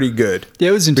was pretty good. Yeah,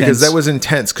 it was intense. Because that was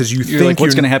intense, because you think like,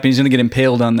 what's going to happen? He's going to get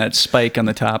impaled on that spike on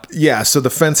the top. Yeah, so the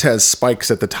fence has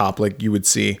spikes at the top, like you would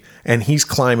see. And he's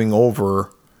climbing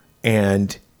over,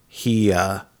 and he's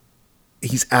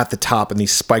at the top, and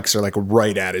these spikes are like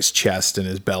right at his chest and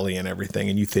his belly and everything.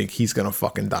 And you think he's going to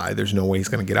fucking die. There's no way he's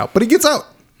going to get out. But he gets out.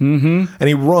 Mm-hmm. And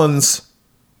he runs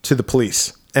to the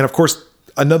police. And of course,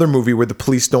 another movie where the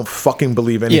police don't fucking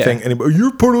believe anything. Yeah. Anybody,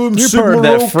 you're part of them You're Sigma part of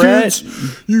that Rho frat.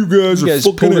 kids. You guys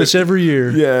pull this every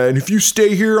year. Yeah, and if you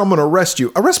stay here, I'm going to arrest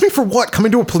you. Arrest me for what?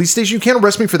 Coming to a police station? You can't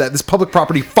arrest me for that. This public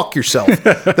property. Fuck yourself.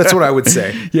 That's what I would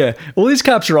say. Yeah. Well, these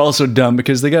cops are also dumb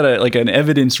because they got an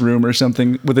evidence room or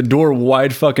something with a door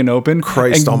wide fucking open.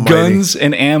 Christ and almighty. Guns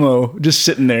and ammo just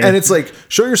sitting there. And it's like,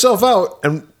 show yourself out.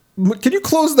 And can you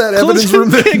close that evidence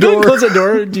room door? Close that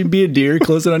door. You be a deer.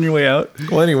 Close it on your way out.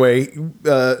 Well, anyway,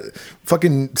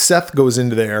 fucking Seth goes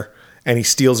into there and he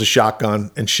steals a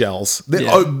shotgun and shells.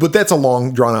 But that's a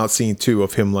long, drawn out scene too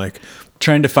of him like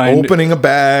trying to find opening a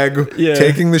bag,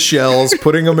 taking the shells,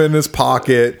 putting them in his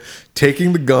pocket,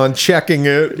 taking the gun, checking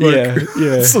it.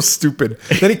 It's so stupid.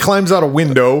 Then he climbs out a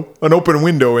window, an open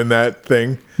window in that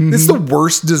thing. Mm-hmm. It's the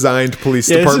worst designed police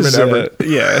department ever.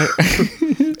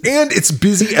 And it's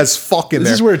busy as fuck in there.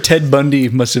 This is where Ted Bundy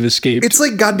must have escaped. It's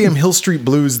like goddamn Hill Street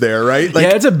Blues there, right? Like,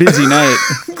 yeah, it's a busy night.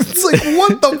 It's like,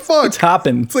 what the fuck? It's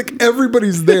hopping. It's like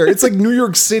everybody's there. It's like New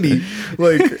York City,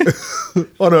 like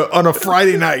on a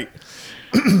Friday night.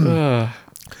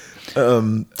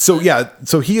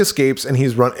 So he escapes and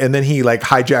he's and then he like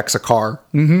hijacks a car.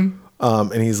 Mm-hmm.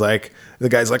 And he's like, the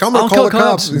guy's like, I'm gonna call the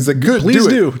cops. He's like, good, please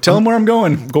do. Tell him where I'm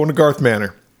going. I'm going to Garth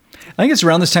Manor. I think it's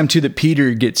around this time too that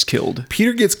Peter gets killed.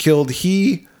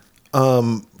 He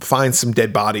finds some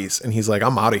dead bodies and he's like,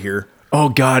 I'm out of here. Oh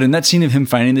God. And that scene of him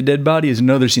finding the dead body is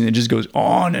another scene that just goes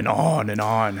on and on and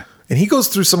on. And he goes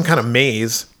through some kind of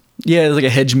maze. Yeah, it's like a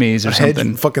hedge maze or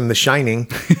something. Fucking The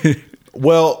Shining.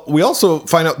 Well, we also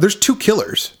find out there's two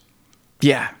killers.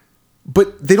 Yeah.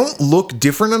 But they don't look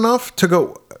different enough to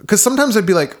go... Because sometimes I'd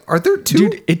be like, are there two?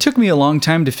 Dude, it took me a long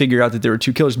time to figure out that there were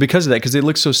two killers because of that, because they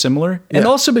look so similar. Yeah. And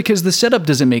also because the setup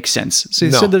doesn't make sense. So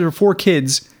they said there were 4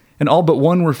 kids and all but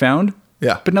one were found.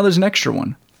 Yeah. But now there's an extra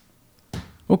one.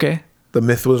 Okay. The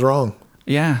myth was wrong.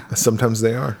 Yeah. Sometimes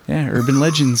they are. Yeah, urban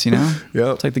legends, you know?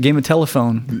 Yeah. It's like the game of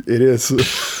telephone. It is.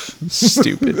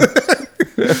 Stupid.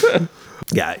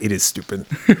 Yeah, it is stupid.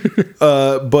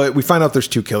 But we find out there's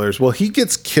 2 killers. Well, he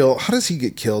gets killed. How does he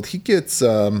get killed? He gets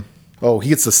he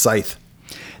gets the scythe.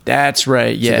 That's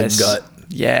right. Yes. To the gut.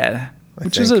 Yeah.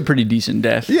 Which is a pretty decent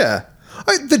death. Yeah.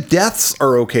 The deaths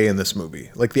are okay in this movie.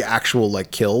 Like the actual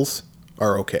like kills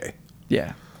are okay.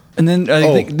 Yeah. And then I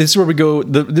think this is where we go.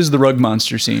 This is the rug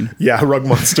monster scene. Yeah, rug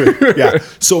monster. Yeah.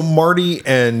 So Marty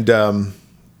and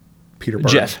Peter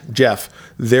Barton, Jeff,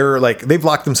 they've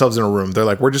locked themselves in a room. They're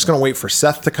like, we're just going to wait for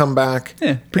Seth to come back.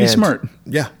 Yeah, pretty smart.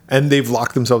 Yeah. And they've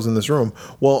locked themselves in this room.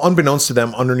 Well, unbeknownst to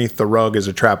them, underneath the rug is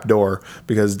a trap door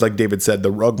because, like David said,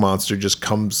 the rug monster just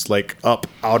comes like up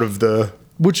out of the.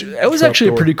 Which that was actually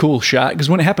a pretty cool shot because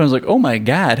when it happened, I was like, oh my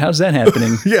God, how's that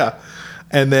happening? Yeah.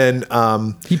 And then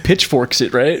he pitchforks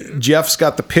it, right? Jeff's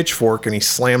got the pitchfork and he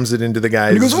slams it into the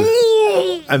guy's. And he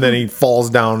goes, and then he falls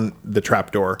down the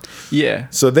trapdoor. Yeah.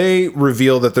 So they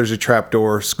reveal that there's a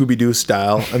trapdoor, Scooby-Doo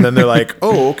style. And then they're like,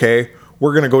 oh, okay,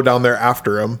 we're going to go down there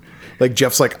after him. Like,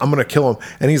 Jeff's like, I'm going to kill him.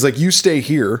 And he's like, you stay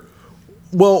here.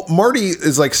 Well, Marty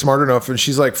is like smart enough. And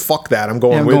she's like, fuck that. I'm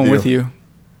going with you.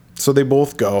 So they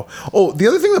both go. Oh, the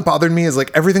other thing that bothered me is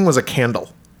like everything was a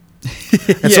candle.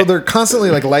 And so they're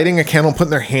constantly like lighting a candle, putting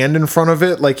their hand in front of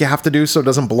it, like you have to do so it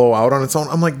doesn't blow out on its own.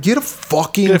 I'm like, get a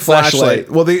fucking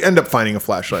flashlight. Well, they end up finding a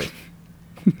flashlight.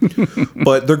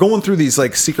 But they're going through these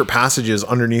like secret passages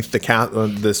underneath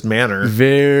the this manor.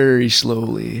 Very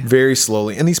slowly.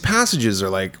 And these passages are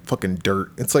like fucking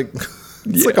dirt. It's like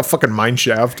like a fucking mine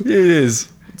shaft. It is.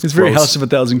 It's very House of a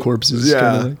Thousand Corpses.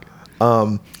 Yeah.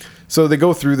 So they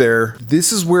go through there.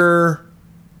 This is where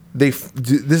they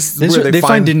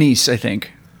find Denise, I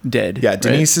think, dead. Yeah,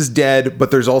 Denise is dead, but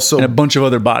there's also and a bunch of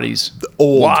other bodies.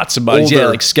 Lots of bodies. Yeah,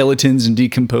 like skeletons and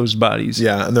decomposed bodies.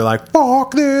 Yeah, and they're like,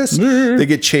 fuck this. They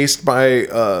get chased by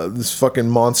this fucking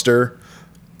monster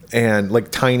and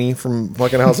like Tiny from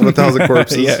fucking House of a Thousand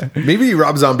Corpses. Yeah. Maybe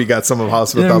Rob Zombie got some of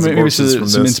House of a Thousand Corpses from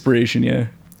this. Some inspiration, yeah.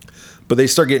 But they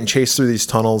start getting chased through these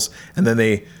tunnels, and then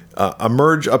they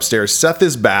emerge upstairs. Seth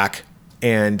is back.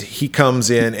 And he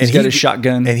comes in, and he's got his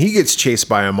shotgun, and he gets chased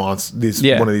by a monster.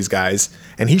 One of these guys,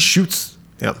 and he shoots.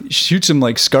 Yeah, shoots him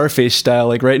like Scarface style,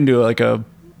 like right into like a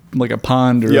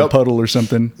pond or a puddle or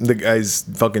something. The guy's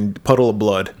fucking puddle of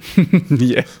blood.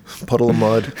 Yeah, puddle of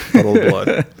mud, puddle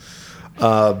of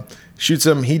blood. Shoots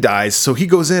him. He dies. So he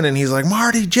goes in and he's like,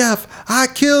 Marty, Jeff, I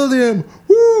killed him.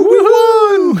 Woo, we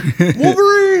won.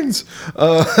 Wolverines.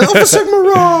 Alpha Sigma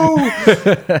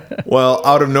Rho. Well,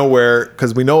 out of nowhere,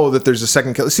 because we know that there's a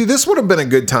second kill. See, this would have been a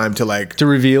good time to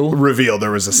reveal there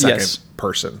was a second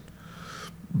person.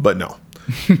 But no.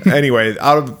 Anyway,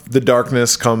 out of the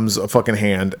darkness comes a fucking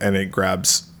hand and it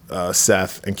grabs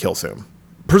Seth and kills him.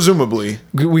 Presumably.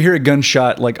 We hear a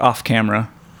gunshot like off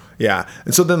camera. Yeah.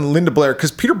 And so then Linda Blair,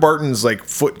 because Peter Barton's like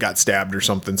foot got stabbed or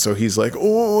something. So he's like,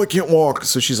 oh, I can't walk.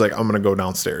 So she's like, I'm going to go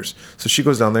downstairs. So she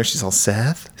goes down there. She's all,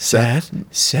 Seth.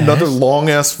 Another long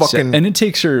ass fucking. And it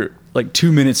takes her like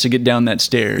 2 minutes to get down that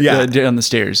stair. Yeah. Down the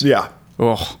stairs. Yeah.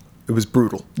 Oh, it was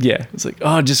brutal. Yeah. It's like,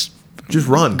 oh, just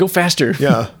run. Go faster.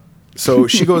 Yeah. So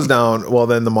she goes down. Well,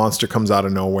 then the monster comes out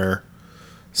of nowhere.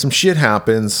 Some shit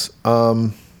happens.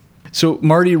 So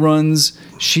Marty runs.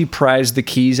 She pries the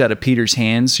keys out of Peter's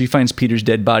hands. She finds Peter's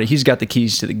dead body. He's got the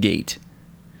keys to the gate.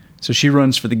 So she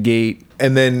runs for the gate.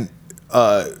 And then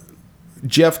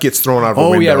Jeff gets thrown out of a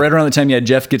window. Oh, yeah. Right around the time,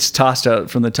 Jeff gets tossed out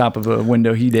from the top of a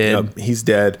window. He dead. Yep, he's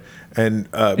dead. And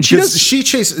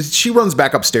she runs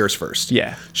back upstairs first.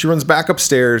 Yeah. She runs back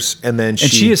upstairs and then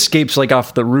she escapes like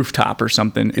off the rooftop or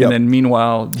something. Yep. And then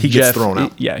meanwhile, he gets thrown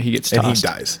out. He gets tossed. And he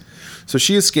dies. So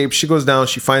she escapes. She goes down.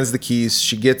 She finds the keys.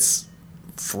 She gets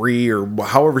free or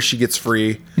however she gets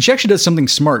free. And she actually does something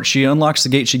smart. She unlocks the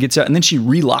gate. She gets out and then she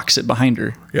relocks it behind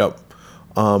her. Yep.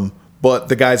 But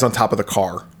the guy's on top of the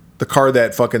car. The car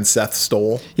that fucking Seth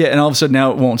stole. Yeah. And all of a sudden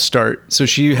now it won't start. So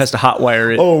she has to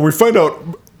hotwire it. Oh, we find out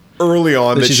early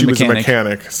on that she was a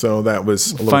mechanic. So that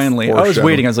was a little finally. I was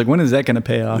waiting. I was like, when is that going to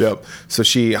pay off? Yep. So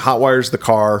she hotwires the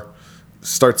car,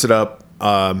 starts it up.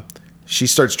 She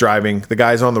starts driving. The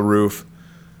guy's on the roof.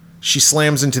 She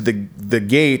slams into the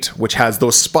gate, which has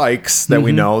those spikes that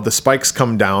we know. The spikes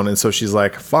come down, and so she's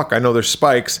like, fuck, I know there's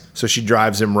spikes. So she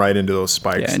drives him right into those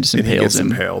spikes. Yeah, and just impales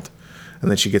him. Impaled.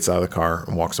 And then she gets out of the car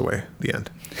and walks away. The end.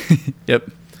 Yep.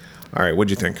 All right, what'd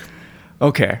you think?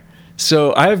 Okay.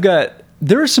 So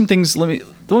there are some things, let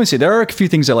me say, there are a few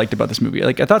things I liked about this movie.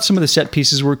 Like, I thought some of the set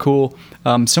pieces were cool.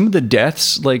 Some of the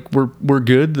deaths, like, were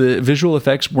good. The visual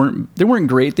effects weren't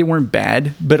great. They weren't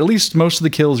bad. But at least most of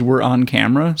the kills were on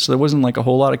camera. So there wasn't, like, a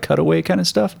whole lot of cutaway kind of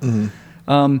stuff.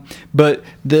 Mm-hmm. But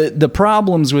the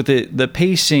problems with it, the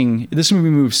pacing, this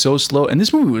movie moves so slow. And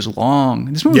this movie was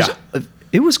long. This movie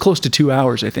it was close to 2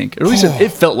 hours, I think. Or at least it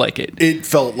felt like it. It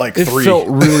felt like 3. It felt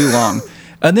really long.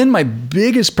 And then my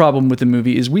biggest problem with the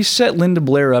movie is we set Linda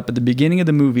Blair up at the beginning of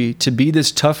the movie to be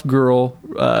this tough girl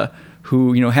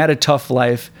who had a tough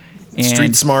life, and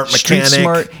street smart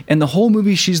mechanic. And the whole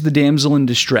movie, she's the damsel in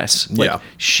distress. Like,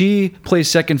 she plays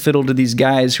second fiddle to these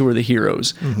guys who are the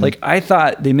heroes. Like, I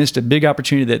thought they missed a big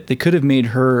opportunity that they could have made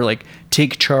her like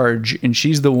take charge, and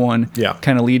she's the one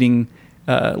kind of leading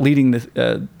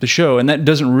the show, and that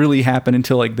doesn't really happen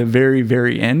until like the very,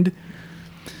 very end.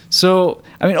 So,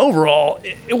 I mean, overall,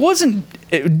 it wasn't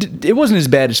as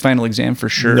bad as Final Exam for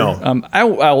sure. No,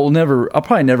 I'll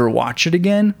probably never watch it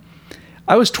again.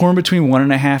 I was torn between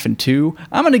 1.5 and 2.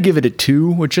 I'm going to give it a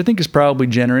 2, which I think is probably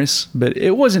generous, but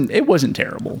it wasn't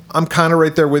terrible. I'm kind of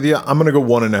right there with you. I'm going to go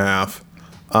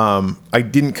 1.5. I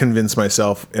didn't convince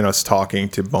myself in us talking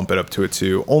to bump it up to a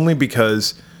 2, only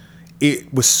because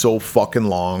it was so fucking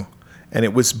long and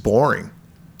it was boring.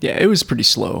 Yeah, it was pretty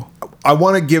slow. I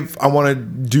want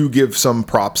to give some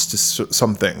props to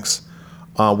some things.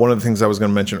 One of the things I was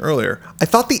going to mention earlier, I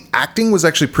thought the acting was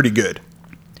actually pretty good.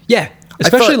 Yeah.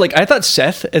 Especially I thought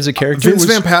Seth as a character, Vince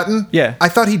Van Patten. Yeah, I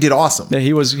thought he did awesome. Yeah,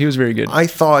 he was very good. I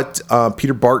thought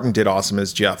Peter Barton did awesome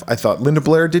as Jeff. I thought Linda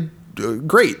Blair did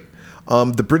great.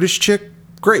 The British chick,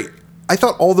 great. I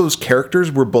thought all those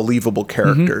characters were believable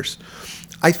characters.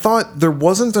 I thought there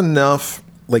wasn't enough,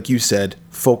 like you said,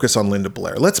 focus on Linda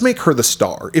Blair. Let's make her the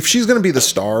star. If she's going to be the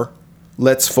star,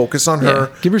 let's focus on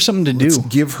her. Give her something to do. Let's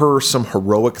give her some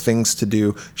heroic things to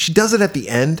do. She does it at the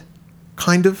end,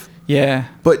 kind of. Yeah.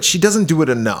 But she doesn't do it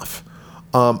enough.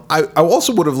 I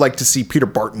also would have liked to see Peter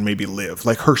Barton maybe live,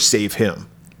 like her save him,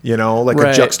 like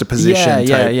a juxtaposition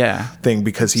type thing,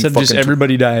 because he just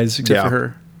everybody dies except for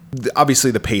her.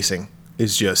 Obviously the pacing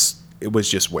was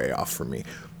just way off for me.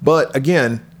 But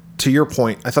again, to your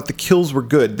point, I thought the kills were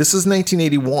good. This is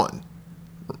 1981.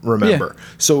 Remember,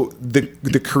 so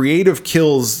the creative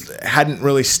kills hadn't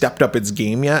really stepped up its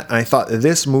game yet, and I thought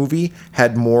this movie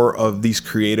had more of these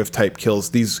creative type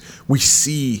kills. We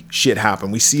see shit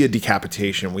happen. We see a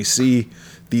decapitation. We see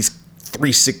these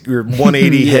 360 or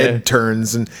 180 head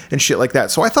turns and shit like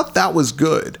that. So I thought that was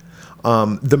good.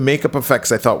 The makeup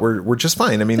effects I thought were just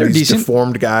fine. I mean, they're these decent.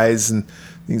 Deformed guys and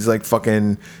these like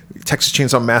fucking Texas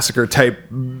Chainsaw Massacre type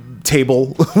table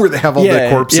where they have all the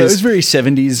corpses. Yeah, it was very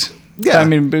 70s. Yeah, I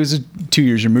mean, it was 2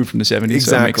 years removed from the 70s,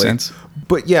 so that makes sense.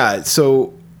 But yeah,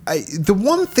 so the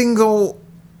one thing though,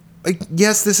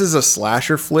 yes, this is a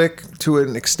slasher flick to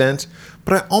an extent,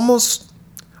 but I almost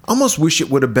wish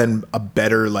it would have been a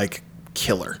better like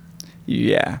killer.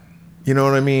 Yeah, you know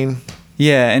what I mean?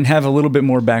 Yeah, and have a little bit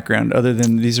more background other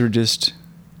than these were just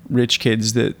rich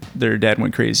kids that their dad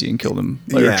went crazy and killed them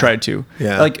or tried to.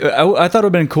 Yeah, like I thought it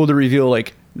would have been cool to reveal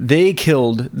like they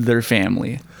killed their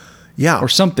family. Yeah. Or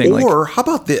something. Or how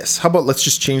about this? How about let's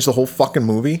just change the whole fucking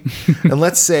movie? And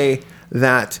let's say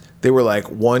that they were like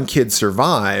one kid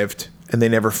survived and they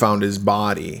never found his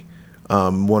body.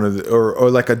 Or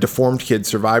like a deformed kid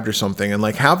survived or something, and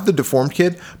like have the deformed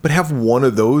kid, but have one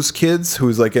of those kids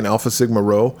who's like in Alpha Sigma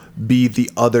Rho be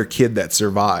the other kid that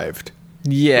survived.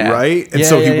 Yeah. Right? And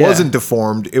so he wasn't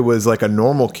deformed. It was like a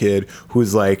normal kid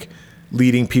who's like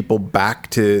leading people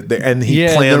back to and he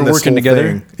planned this working whole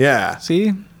together. Thing. Yeah.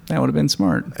 See? That would have been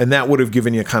smart. And that would have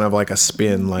given you kind of like a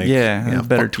spin, like a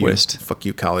better twist. Fuck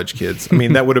you, college kids. I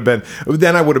mean, that would have been.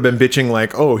 Then I would have been bitching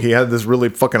like, oh, he had this really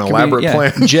fucking elaborate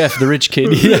plan. Jeff, the rich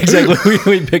kid. Yeah, exactly.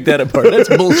 We picked that apart. That's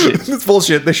bullshit. That's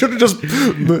bullshit. They should have just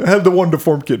had the one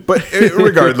deformed kid. But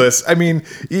regardless, I mean,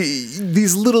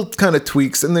 these little kind of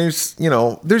tweaks, and there's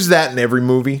that in every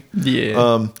movie.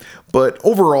 Yeah. But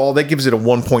overall, that gives it a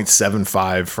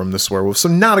 1.75 from the Swearwolves. So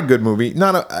not a good movie.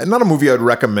 Not a movie I'd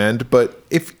recommend. But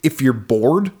if you're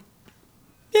bored,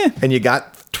 and you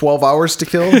got 12 hours to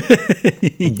kill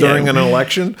during an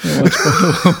election,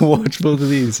 watch both of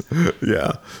these.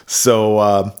 Yeah.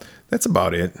 So that's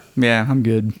about it. Yeah, I'm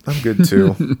good. I'm good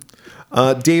too.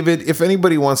 David, if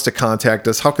anybody wants to contact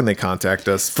us, how can they contact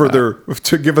us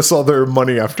to give us all their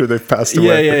money after they've passed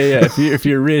away? Yeah. If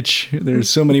you're rich, there's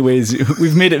so many ways.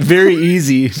 We've made it very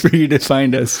easy for you to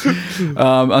find us.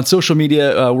 On social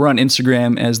media, we're on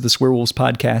Instagram as the Swearwolves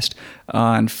Podcast.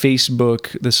 On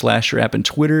Facebook, the Slasher app, and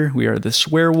Twitter, we are the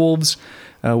Swearwolves.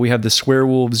 We have the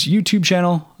Swearwolves YouTube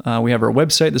channel. We have our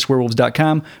website,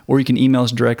 theswearwolves.com, or you can email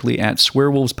us directly at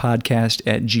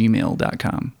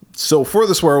swearwolvespodcast@gmail.com. So for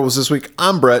the Swearwolves this week,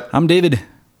 I'm Brett. I'm David.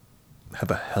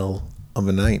 Have a hell of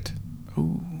a night.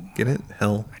 Ooh. Get it?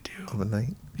 Hell I do. Of a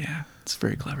night. Yeah, it's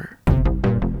very clever.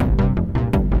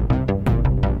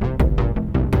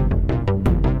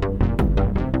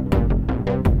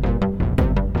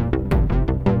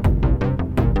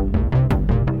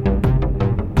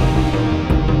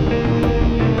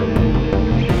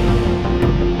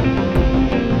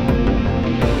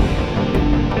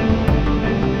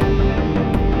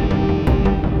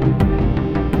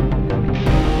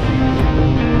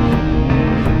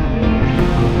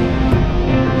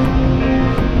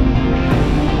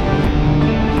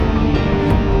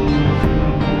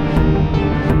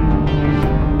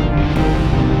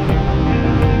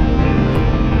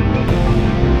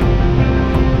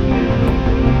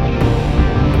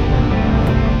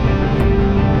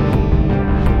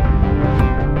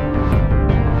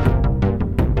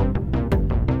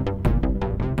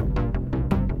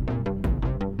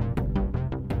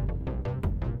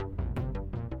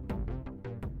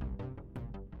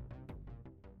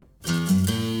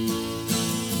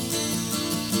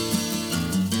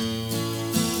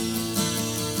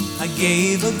 I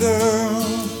gave a girl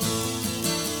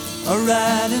a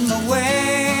ride in the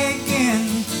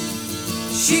wagon.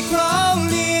 She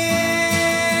crawled in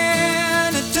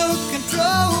and took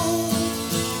control.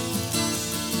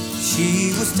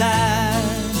 She was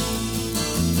tired,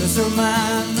 'cause her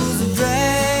mind was a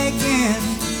dragging.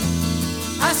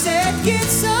 I said, get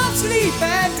some sleep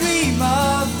and dream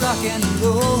of rock and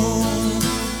roll.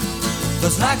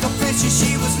 'Cause like a princess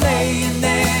she was laying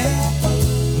there,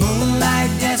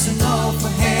 moonlight dancing off her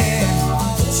hair.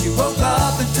 She woke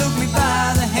up and took me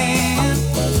by the hand.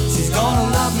 She's gonna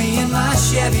love me in my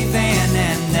Chevy van,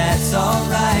 and that's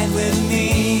alright with me.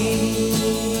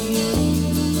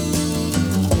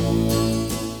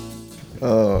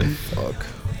 Oh, fuck.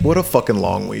 What a fucking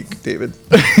long week, David.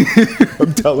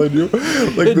 I'm telling you.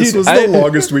 Like, this was the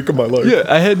longest week of my life. Yeah,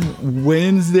 I had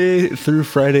Wednesday through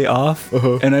Friday off,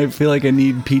 and I feel like I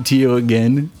need PTO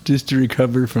again just to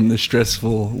recover from the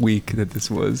stressful week that this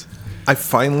was. I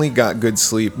finally got good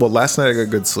sleep. Well, last night I got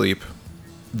good sleep.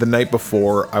 The night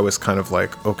before, I was kind of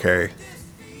like, okay.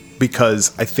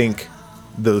 Because I think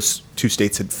those two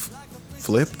states had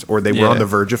flipped, or they were on the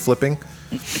verge of flipping.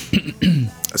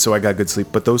 So I got good sleep.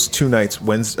 But those 2 nights,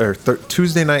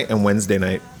 Tuesday night and Wednesday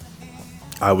night,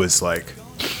 I was like...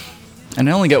 And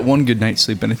I only got one good night's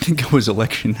sleep, and I think it was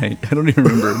election night. I don't even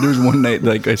remember. There was one night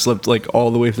like I slept like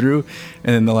all the way through,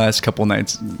 and then the last couple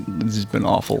nights, it's just been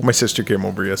awful. My sister came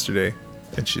over yesterday,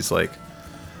 and she's like,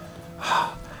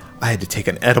 I had to take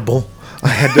an edible. I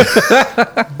had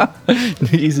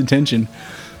to... Ease attention.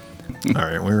 All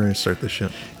right, we're going to start this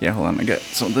shit. Yeah, hold on. I got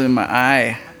something in my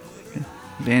eye.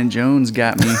 Van Jones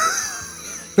got me.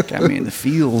 Got me in the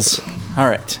feels. All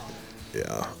right.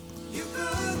 Yeah.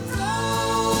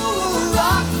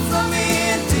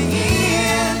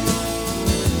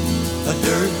 A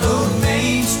dirt road,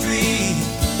 Main Street.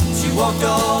 She walked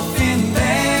off in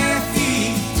bare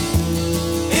feet.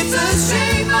 It's a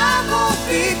shame I won't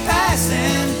be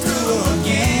passing through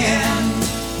again.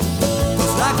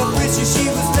 'Cause like a princess she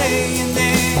was laying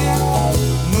there,